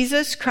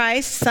Jesus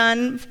Christ,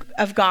 Son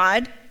of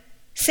God,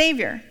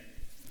 Savior.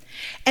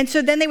 And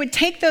so then they would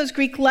take those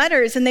Greek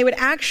letters and they would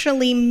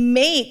actually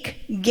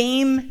make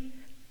game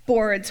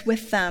boards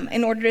with them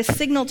in order to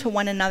signal to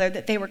one another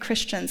that they were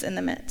Christians in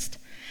the midst.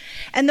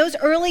 And those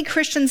early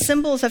Christian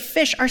symbols of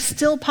fish are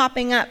still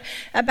popping up.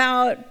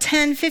 About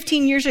 10,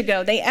 15 years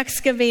ago, they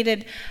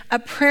excavated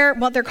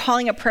what they're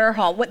calling a prayer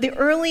hall. What the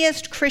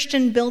earliest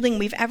Christian building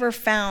we've ever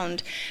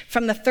found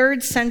from the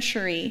 3rd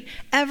century,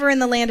 ever in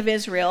the land of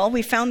Israel.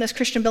 We found this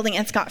Christian building,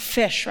 and it's got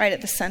fish right at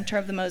the center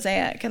of the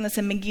mosaic, and that's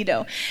in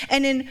Megiddo.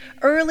 And in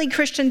early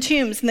Christian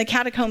tombs in the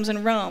catacombs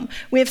in Rome,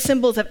 we have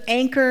symbols of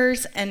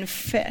anchors and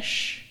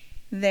fish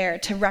there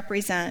to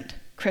represent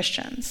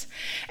Christians.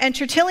 And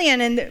Tertullian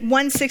in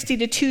 160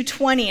 to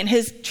 220 in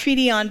his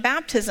treatise on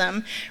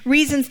baptism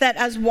reasons that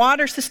as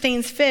water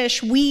sustains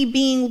fish, we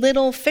being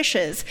little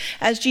fishes,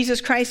 as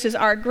Jesus Christ is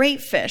our great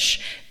fish,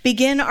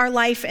 begin our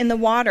life in the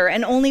water,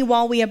 and only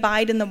while we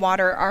abide in the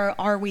water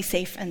are we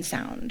safe and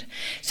sound.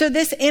 So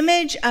this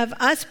image of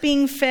us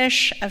being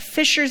fish, of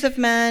fishers of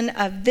men,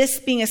 of this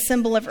being a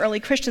symbol of early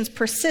Christians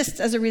persists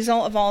as a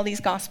result of all these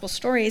gospel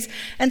stories,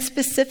 and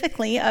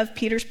specifically of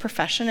Peter's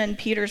profession and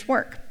Peter's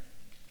work.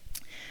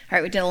 All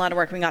right, we did a lot of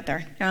work. We got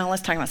there. Now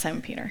let's talk about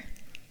Simon Peter.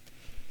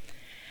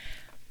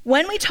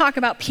 When we talk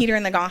about Peter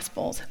in the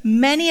Gospels,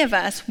 many of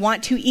us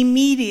want to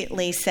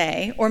immediately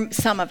say, or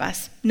some of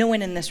us, no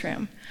one in this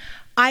room,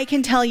 I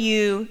can tell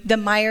you the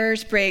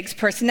Myers-Briggs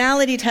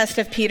personality test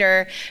of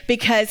Peter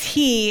because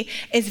he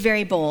is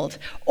very bold.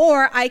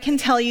 Or I can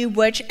tell you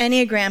which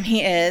Enneagram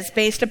he is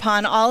based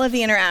upon all of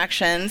the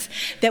interactions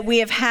that we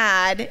have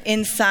had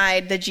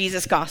inside the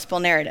Jesus gospel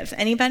narratives.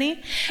 Anybody?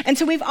 And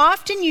so we've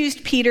often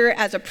used Peter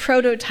as a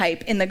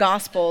prototype in the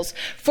Gospels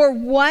for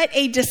what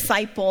a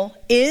disciple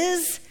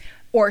is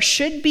or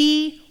should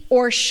be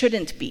or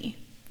shouldn't be.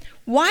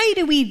 Why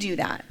do we do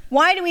that?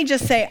 Why do we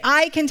just say,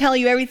 I can tell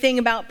you everything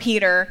about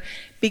Peter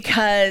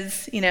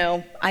because,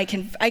 I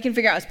can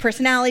figure out his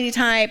personality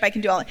type, I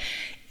can do all that.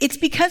 It's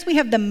because we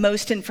have the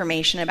most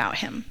information about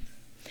him.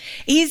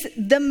 He's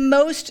the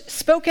most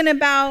spoken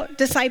about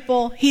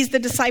disciple. He's the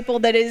disciple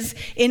that is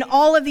in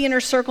all of the inner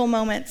circle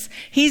moments.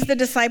 He's the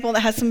disciple that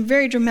has some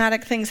very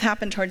dramatic things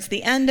happen towards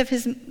the end of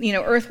his,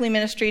 earthly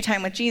ministry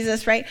time with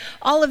Jesus, right?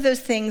 All of those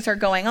things are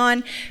going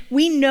on.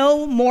 We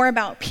know more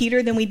about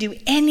Peter than we do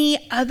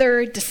any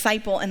other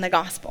disciple in the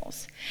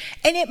Gospels.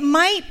 And it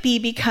might be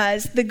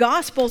because the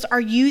Gospels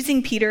are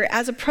using Peter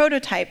as a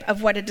prototype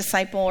of what a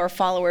disciple or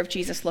follower of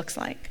Jesus looks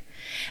like.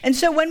 And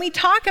so when we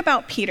talk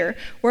about Peter,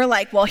 we're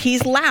like, well,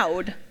 he's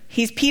loud.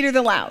 He's Peter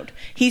the loud.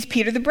 He's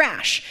Peter the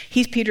brash.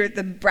 He's Peter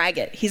the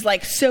braggart. He's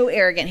like so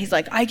arrogant. He's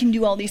like, I can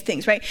do all these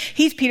things, right?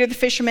 He's Peter the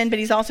fisherman, but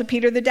he's also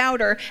Peter the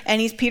doubter.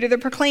 And he's Peter the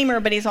proclaimer,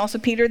 but he's also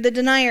Peter the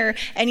denier.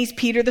 And he's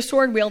Peter the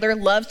sword wielder,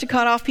 loves to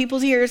cut off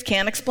people's ears,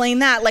 can't explain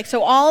that.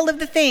 So all of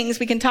the things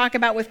we can talk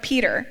about with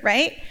Peter,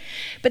 right?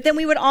 But then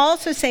we would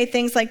also say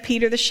things like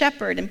Peter the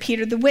shepherd and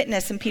Peter the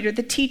witness and Peter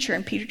the teacher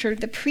and Peter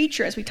the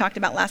preacher, as we talked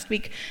about last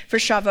week for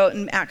Shavuot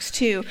in Acts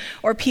 2,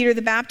 or Peter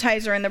the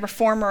baptizer and the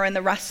reformer and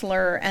the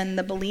wrestler and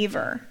the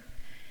believer.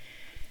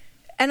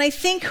 And I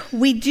think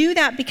we do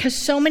that because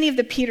so many of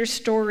the Peter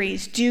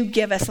stories do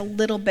give us a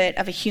little bit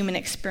of a human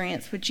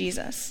experience with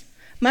Jesus,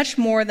 much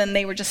more than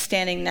they were just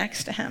standing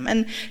next to him.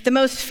 And the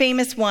most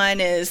famous one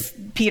is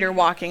Peter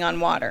walking on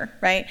water,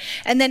 right?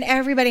 And then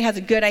everybody has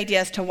a good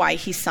idea as to why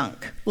he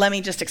sunk. Let me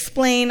just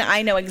explain.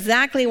 I know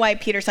exactly why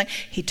Peter sunk.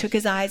 He took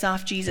his eyes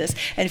off Jesus.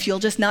 And if you'll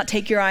just not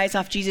take your eyes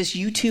off Jesus,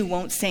 you too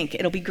won't sink.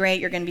 It'll be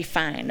great. You're going to be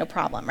fine. No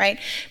problem, right?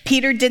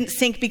 Peter didn't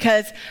sink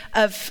because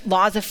of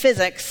laws of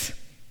physics.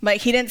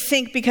 Like, he didn't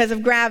sink because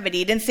of gravity.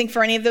 He didn't sink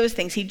for any of those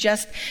things.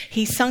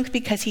 He sunk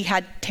because he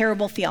had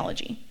terrible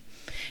theology.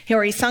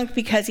 Or he sunk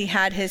because he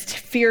had his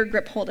fear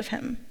grip hold of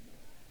him.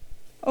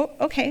 Oh,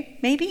 okay,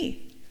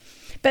 maybe.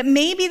 But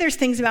maybe there's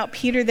things about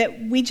Peter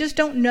that we just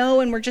don't know,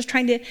 and we're just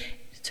trying to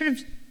sort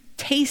of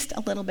taste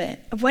a little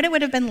bit of what it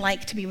would have been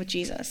like to be with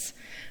Jesus,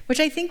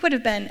 which I think would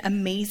have been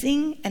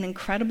amazing and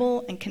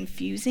incredible and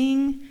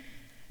confusing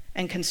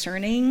and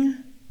concerning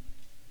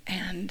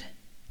and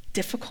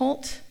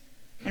difficult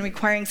and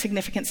requiring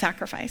significant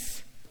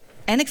sacrifice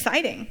and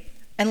exciting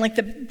and like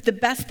the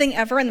best thing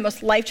ever and the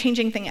most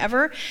life-changing thing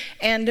ever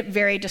and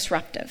very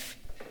disruptive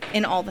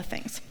in all the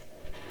things.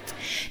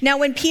 Now,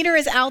 when Peter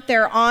is out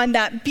there on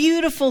that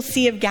beautiful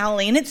Sea of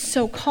Galilee, and it's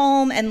so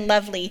calm and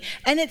lovely,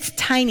 and it's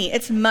tiny,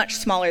 it's much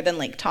smaller than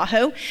Lake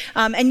Tahoe,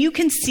 and you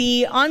can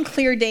see on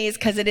clear days,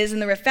 because it is in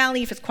the Rift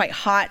Valley, if it's quite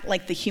hot,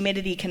 like the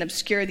humidity can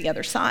obscure the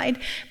other side,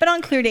 but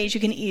on clear days,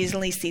 you can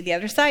easily see the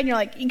other side,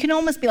 and you can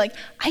almost be like,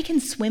 I can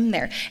swim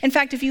there. In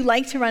fact, if you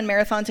like to run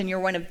marathons and you're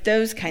one of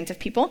those kinds of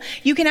people,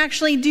 you can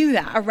actually do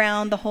that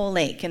around the whole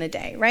lake in a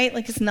day, right?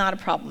 Like, it's not a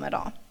problem at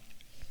all.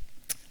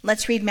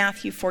 Let's read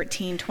Matthew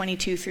 14,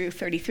 22 through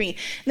 33.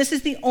 This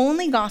is the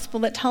only gospel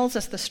that tells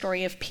us the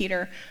story of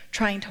Peter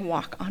trying to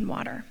walk on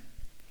water.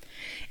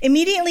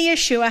 Immediately,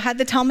 Yeshua had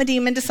the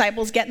Talmudim and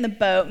disciples get in the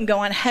boat and go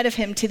on ahead of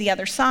him to the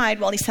other side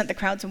while he sent the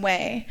crowds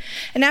away.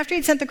 And after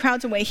he'd sent the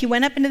crowds away, he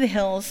went up into the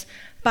hills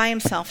by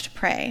himself to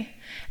pray.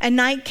 And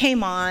night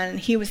came on, and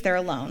he was there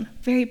alone.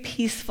 Very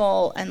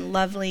peaceful and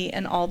lovely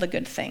and all the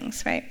good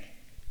things, right?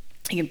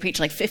 You can preach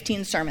like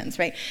 15 sermons,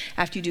 right?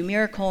 After you do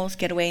miracles,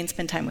 get away and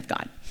spend time with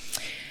God.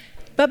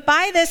 But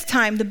by this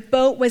time, the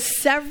boat was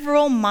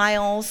several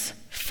miles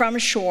from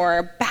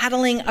shore,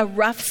 battling a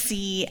rough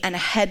sea and a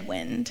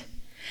headwind.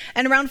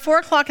 And around 4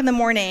 o'clock in the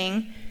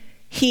morning,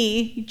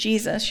 he,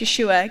 Jesus,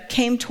 Yeshua,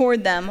 came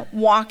toward them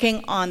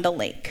walking on the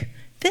lake.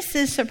 This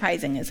is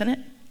surprising, isn't it?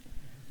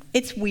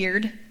 It's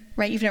weird,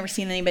 right? You've never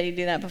seen anybody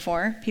do that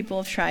before. People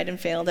have tried and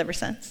failed ever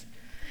since.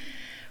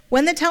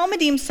 When the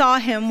Talmudim saw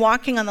him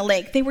walking on the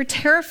lake, they were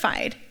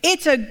terrified.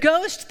 It's a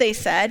ghost, they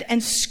said,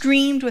 and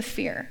screamed with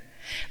fear.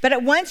 But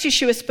at once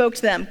Yeshua spoke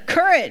to them.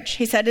 Courage,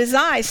 he said, it is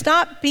I.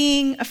 Stop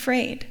being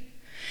afraid.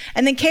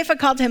 And then Kepha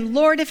called to him,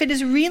 Lord, if it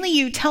is really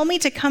you, tell me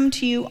to come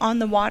to you on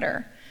the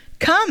water.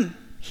 Come,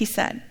 he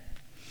said.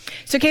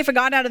 So Kepha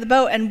got out of the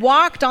boat and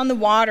walked on the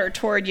water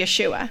toward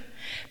Yeshua.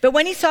 But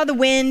when he saw the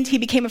wind, he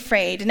became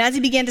afraid. And as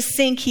he began to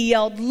sink, he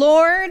yelled,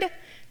 Lord,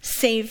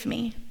 save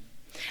me.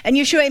 And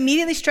Yeshua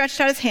immediately stretched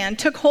out his hand,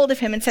 took hold of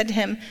him, and said to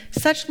him,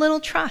 such little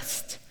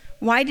trust.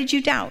 Why did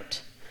you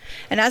doubt?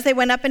 And as they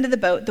went up into the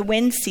boat, the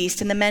wind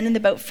ceased, and the men in the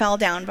boat fell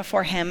down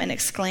before him and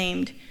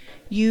exclaimed,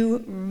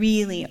 you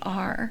really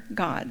are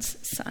God's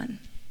son.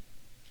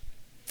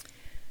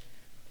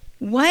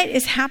 What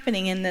is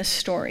happening in this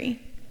story?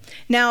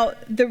 Now,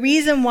 the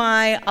reason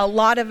why a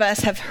lot of us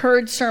have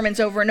heard sermons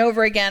over and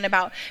over again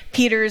about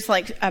Peter's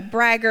like a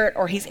braggart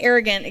or he's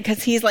arrogant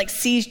because he's like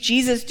sees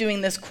Jesus doing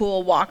this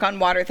cool walk on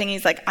water thing.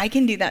 He's like, I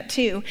can do that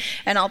too.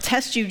 And I'll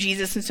test you,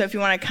 Jesus. And so if you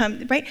want to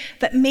come, right?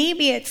 But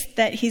maybe it's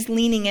that he's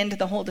leaning into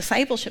the whole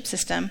discipleship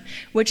system,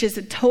 which is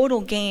a total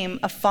game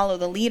of follow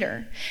the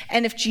leader.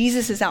 And if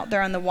Jesus is out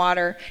there on the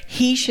water,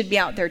 he should be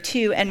out there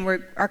too. And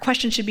our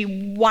question should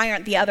be, why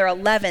aren't the other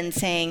 11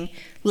 saying,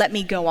 let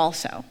me go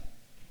also?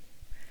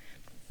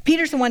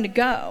 Peter's the one to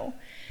go.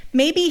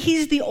 Maybe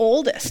he's the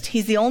oldest.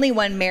 He's the only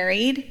one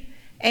married.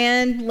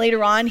 And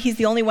later on, he's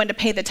the only one to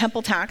pay the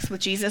temple tax with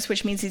Jesus,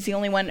 which means he's the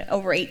only one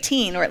over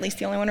 18, or at least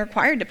the only one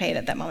required to pay it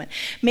at that moment.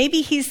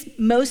 Maybe he's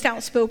most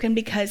outspoken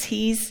because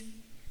he's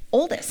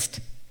oldest.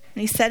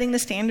 And he's setting the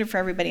standard for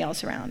everybody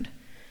else around.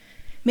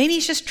 Maybe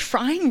he's just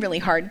trying really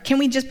hard. Can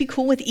we just be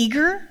cool with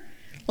eager?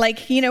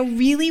 Like,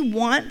 really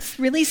wants,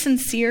 really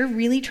sincere,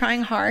 really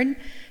trying hard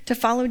to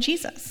follow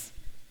Jesus.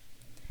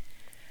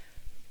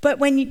 But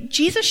when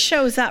Jesus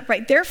shows up,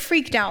 right, they're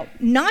freaked out,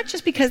 not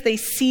just because they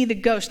see the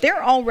ghost.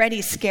 They're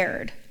already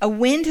scared. A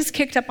wind has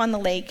kicked up on the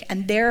lake,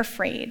 and they're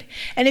afraid.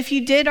 And if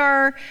you did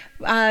our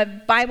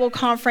Bible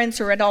conference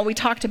or at all, we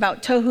talked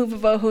about tohu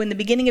vavohu in the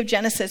beginning of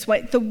Genesis.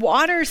 What the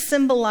waters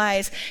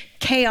symbolize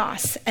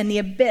chaos and the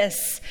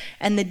abyss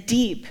and the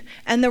deep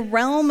and the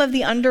realm of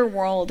the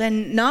underworld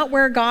and not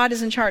where God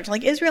is in charge.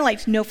 Like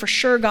Israelites know for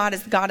sure God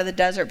is the God of the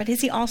desert, but is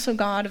he also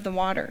God of the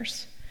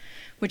waters?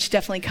 Which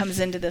definitely comes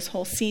into this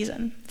whole scene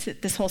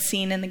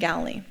in the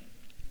Galilee.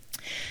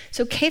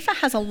 So Kepha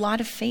has a lot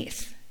of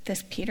faith,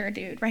 this Peter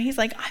dude, right? He's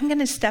like, I'm going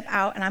to step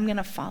out and I'm going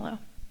to follow.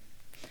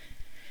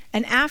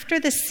 And after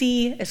the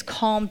sea is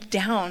calmed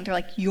down, they're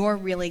like, you're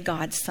really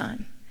God's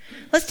son.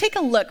 Let's take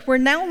a look. We're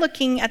now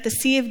looking at the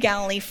Sea of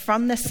Galilee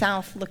from the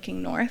south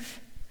looking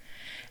north.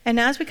 And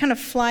as we kind of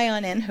fly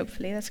on in,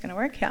 hopefully that's going to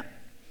work, yeah.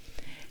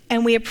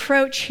 And we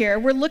approach here,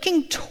 we're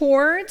looking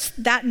towards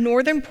that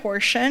northern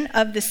portion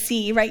of the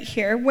sea right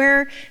here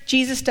where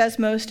Jesus does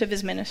most of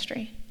his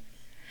ministry.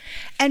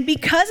 And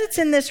because it's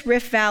in this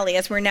Rift Valley,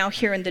 as we're now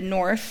here in the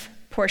north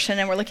portion,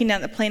 and we're looking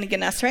down at the plain of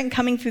Gennesaret and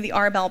coming through the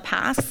Arbel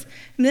Pass.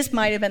 And this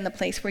might have been the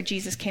place where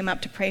Jesus came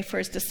up to pray for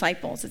his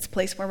disciples. It's a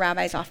place where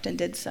rabbis often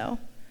did so.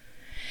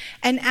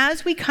 And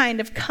as we kind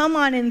of come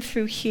on in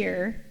through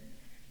here,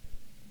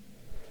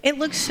 it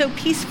looks so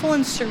peaceful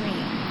and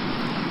serene.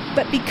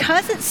 But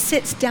because it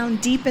sits down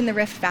deep in the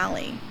Rift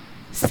Valley,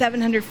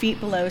 700 feet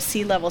below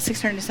sea level,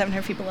 600 to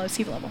 700 feet below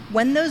sea level,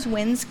 when those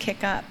winds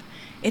kick up,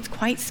 it's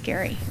quite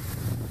scary.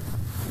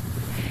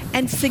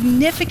 And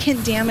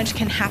significant damage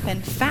can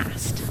happen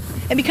fast.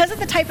 And because of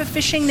the type of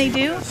fishing they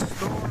do,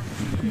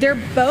 their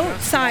boat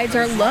sides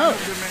are low.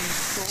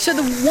 So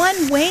the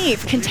one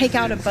wave can take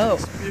out a boat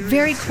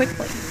very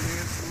quickly.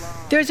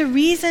 There's a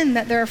reason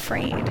that they're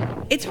afraid.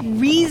 It's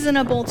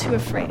reasonable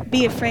to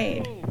be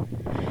afraid.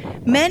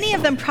 Many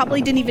of them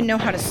probably didn't even know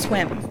how to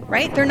swim,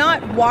 right? They're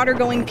not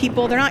water-going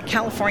people. They're not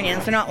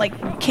Californians. They're not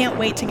like, can't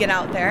wait to get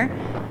out there.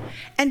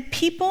 And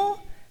people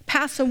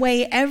pass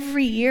away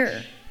every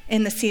year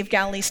in the Sea of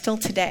Galilee still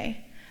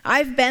today.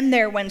 I've been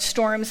there when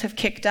storms have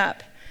kicked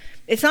up.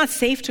 It's not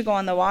safe to go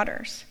on the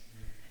waters.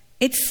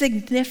 It's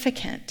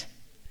significant.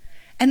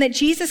 And that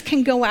Jesus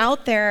can go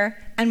out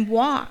there and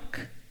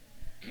walk.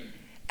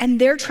 And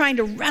they're trying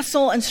to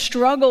wrestle and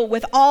struggle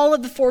with all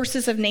of the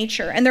forces of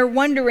nature. And they're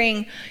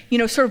wondering,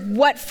 sort of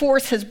what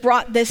force has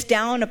brought this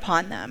down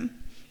upon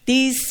them.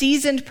 These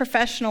seasoned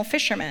professional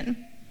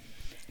fishermen.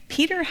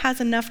 Peter has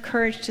enough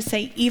courage to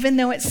say, even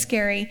though it's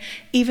scary,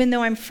 even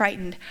though I'm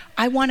frightened,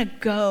 I want to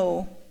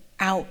go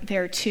out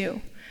there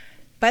too.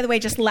 By the way,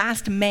 just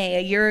last May,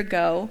 a year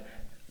ago,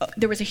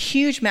 there was a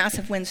huge,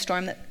 massive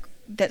windstorm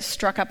that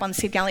struck up on the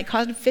Sea of Galilee,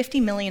 caused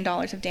 $50 million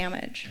of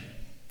damage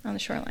on the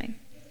shoreline.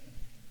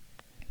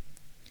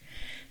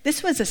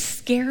 This was a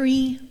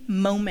scary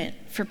moment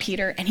for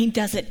Peter, and he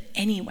does it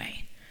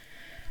anyway.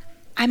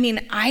 I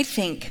mean, I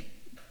think,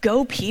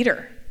 go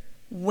Peter.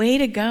 Way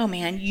to go,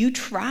 man. You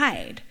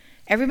tried.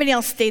 Everybody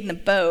else stayed in the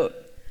boat.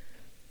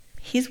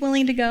 He's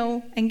willing to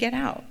go and get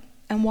out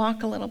and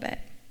walk a little bit.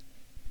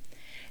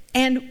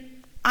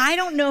 And I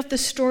don't know if the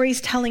story is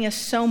telling us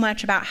so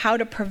much about how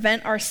to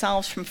prevent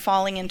ourselves from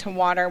falling into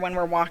water when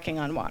we're walking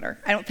on water.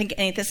 I don't think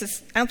this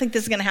is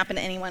going to happen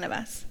to any one of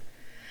us.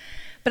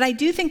 But I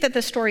do think that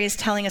the story is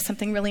telling us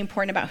something really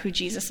important about who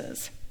Jesus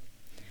is.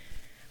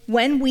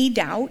 When we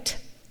doubt,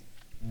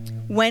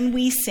 when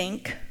we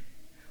sink,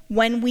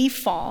 when we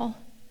fall,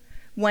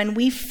 when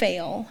we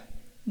fail,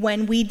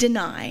 when we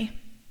deny,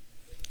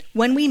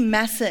 when we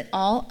mess it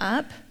all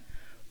up,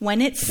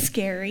 when it's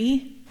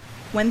scary,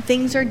 when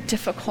things are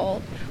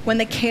difficult, when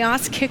the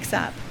chaos kicks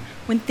up,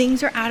 when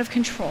things are out of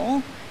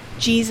control,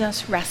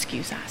 Jesus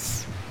rescues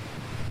us.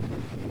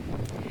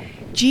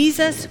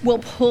 Jesus will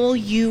pull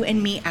you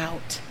and me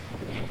out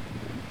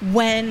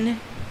when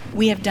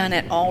we have done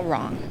it all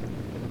wrong,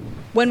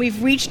 when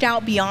we've reached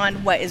out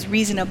beyond what is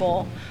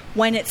reasonable,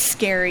 when it's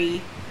scary,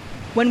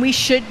 when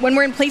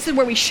we're in places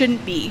where we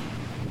shouldn't be.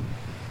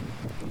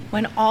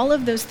 When all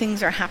of those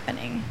things are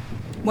happening,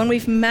 when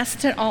we've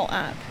messed it all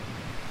up,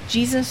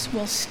 Jesus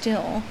will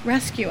still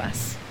rescue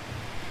us.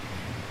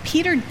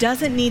 Peter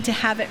doesn't need to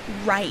have it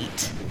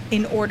right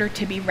in order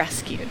to be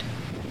rescued.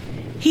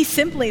 He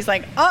simply is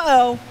like,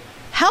 uh-oh,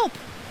 help.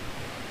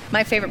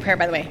 My favorite prayer,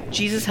 by the way,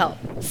 Jesus help.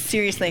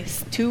 Seriously,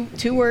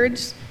 two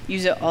words,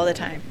 use it all the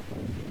time.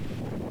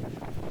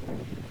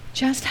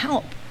 Just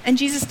help. And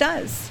Jesus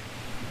does.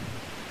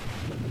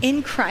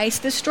 In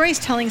Christ, this story is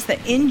telling us that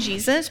in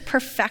Jesus,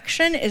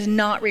 perfection is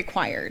not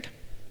required.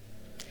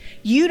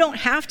 You don't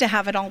have to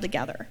have it all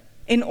together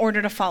in order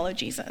to follow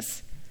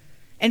Jesus.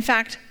 In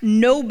fact,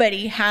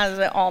 nobody has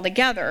it all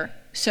together,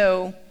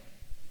 so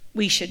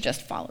we should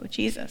just follow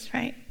Jesus,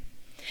 right?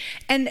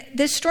 And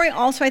this story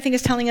also, I think,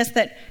 is telling us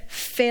that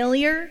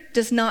failure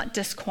does not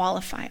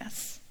disqualify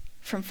us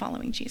from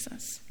following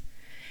Jesus.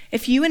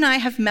 If you and I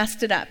have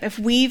messed it up, if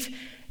we've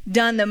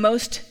done the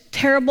most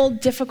terrible,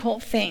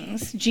 difficult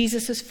things,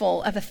 Jesus is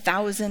full of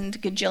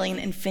 1,000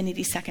 gajillion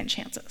infinity second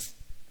chances.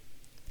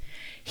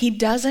 He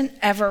doesn't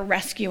ever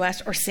rescue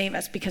us or save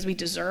us because we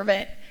deserve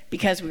it,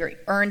 because we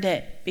earned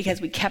it,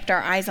 because we kept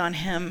our eyes on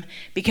him,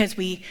 because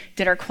we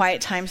did our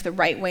quiet times the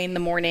right way in the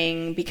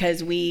morning,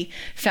 because we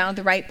found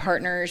the right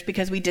partners,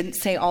 because we didn't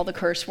say all the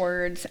curse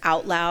words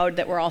out loud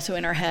that were also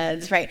in our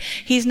heads, right?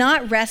 He's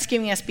not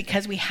rescuing us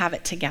because we have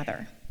it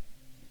together.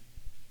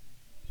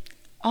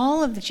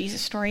 All of the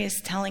Jesus story is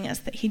telling us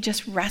that he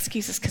just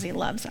rescues us because he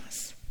loves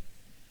us.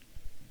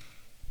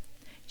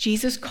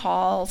 Jesus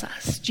calls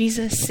us.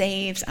 Jesus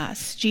saves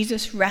us.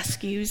 Jesus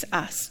rescues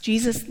us.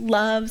 Jesus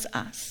loves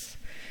us.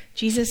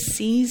 Jesus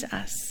sees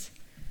us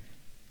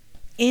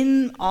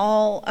in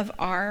all of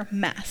our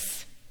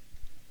mess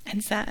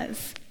and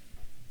says,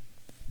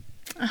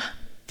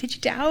 did you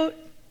doubt?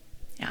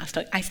 Yeah,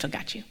 I still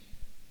got you.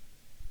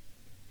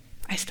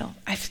 I've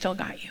still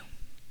got you.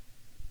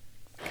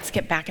 Let's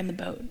get back in the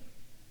boat.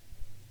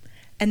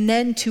 And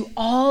then to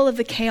all of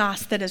the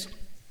chaos that is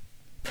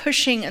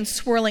pushing and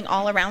swirling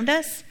all around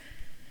us,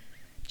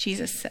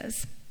 Jesus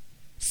says,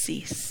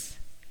 cease,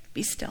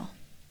 be still.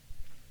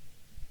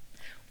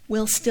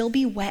 We'll still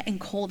be wet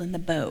and cold in the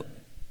boat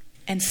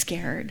and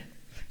scared,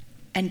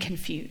 and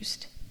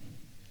confused.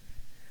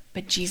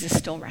 But Jesus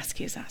still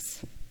rescues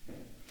us.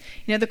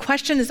 You know, the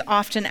question is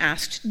often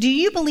asked, do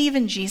you believe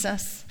in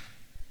Jesus?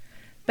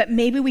 But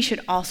maybe we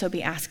should also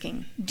be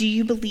asking, do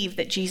you believe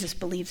that Jesus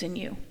believes in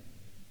you?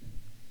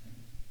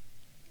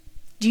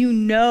 Do you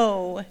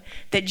know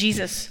that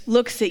Jesus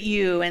looks at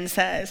you and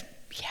says,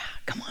 yeah,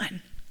 come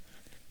on,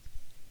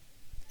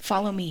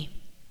 follow me.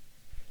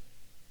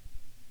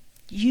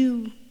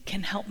 You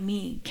can help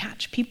me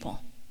catch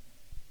people.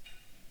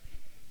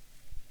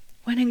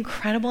 What an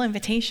incredible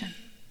invitation.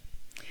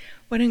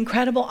 What an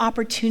incredible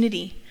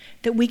opportunity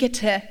that we get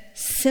to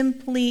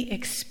simply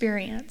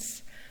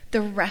experience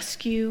the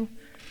rescue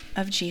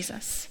of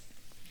Jesus.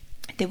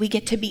 That we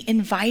get to be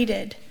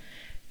invited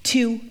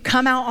to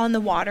come out on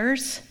the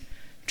waters,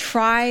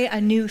 try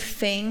a new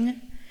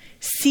thing,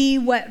 see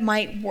what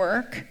might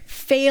work,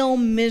 fail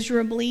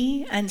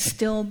miserably, and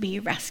still be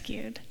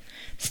rescued,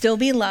 still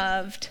be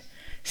loved,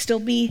 still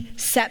be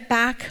set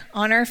back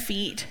on our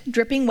feet,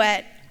 dripping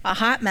wet, a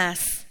hot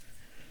mess,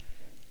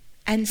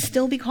 and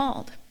still be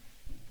called.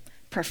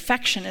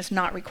 Perfection is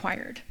not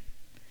required.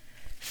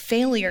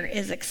 Failure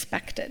is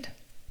expected.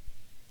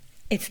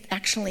 It's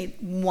actually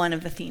one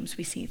of the themes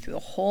we see through the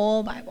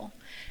whole Bible.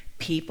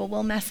 People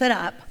will mess it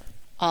up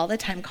all the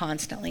time,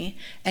 constantly,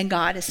 and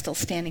God is still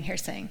standing here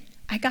saying,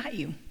 I got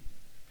you.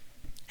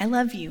 I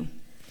love you.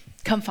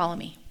 Come follow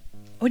me.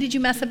 Oh, did you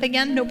mess up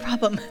again? No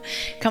problem.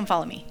 Come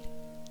follow me.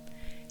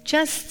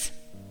 Just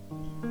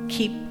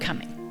keep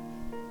coming.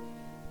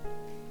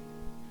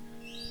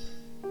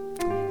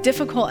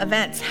 Difficult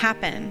events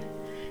happen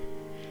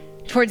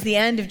towards the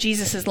end of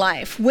Jesus'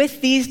 life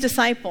with these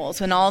disciples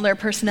and all their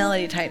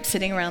personality types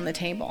sitting around the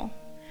table.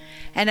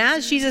 And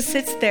as Jesus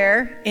sits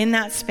there in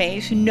that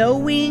space,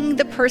 knowing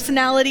the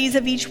personalities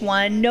of each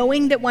one,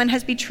 knowing that one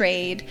has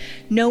betrayed,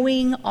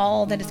 knowing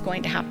all that is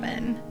going to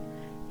happen,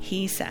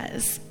 he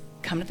says,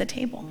 come to the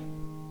table.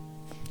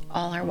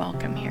 All are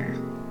welcome here.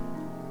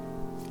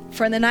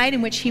 For in the night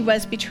in which he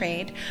was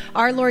betrayed,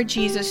 our Lord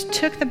Jesus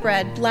took the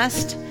bread,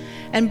 blessed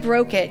and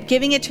broke it,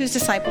 giving it to his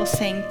disciples,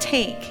 saying,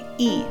 take,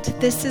 eat,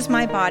 this is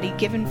my body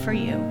given for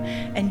you,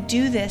 and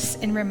do this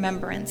in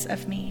remembrance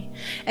of me.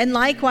 And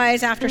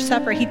likewise, after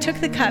supper, he took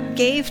the cup,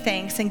 gave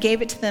thanks, and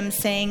gave it to them,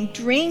 saying,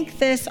 drink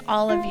this,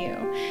 all of you.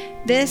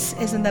 This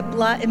is in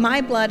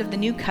my blood of the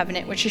new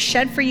covenant, which is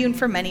shed for you and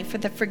for many for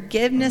the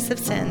forgiveness of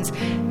sins.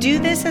 Do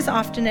this as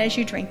often as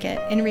you drink it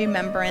in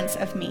remembrance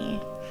of me.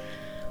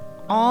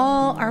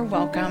 All are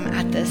welcome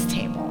at this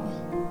table.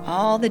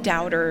 All the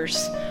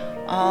doubters,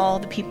 all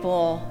the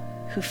people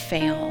who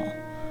fail,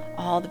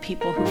 all the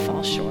people who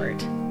fall short.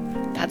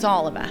 That's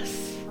all of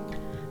us.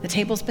 The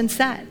table's been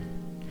set.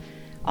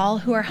 All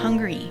who are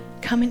hungry,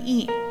 come and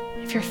eat.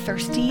 If you're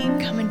thirsty,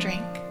 come and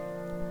drink.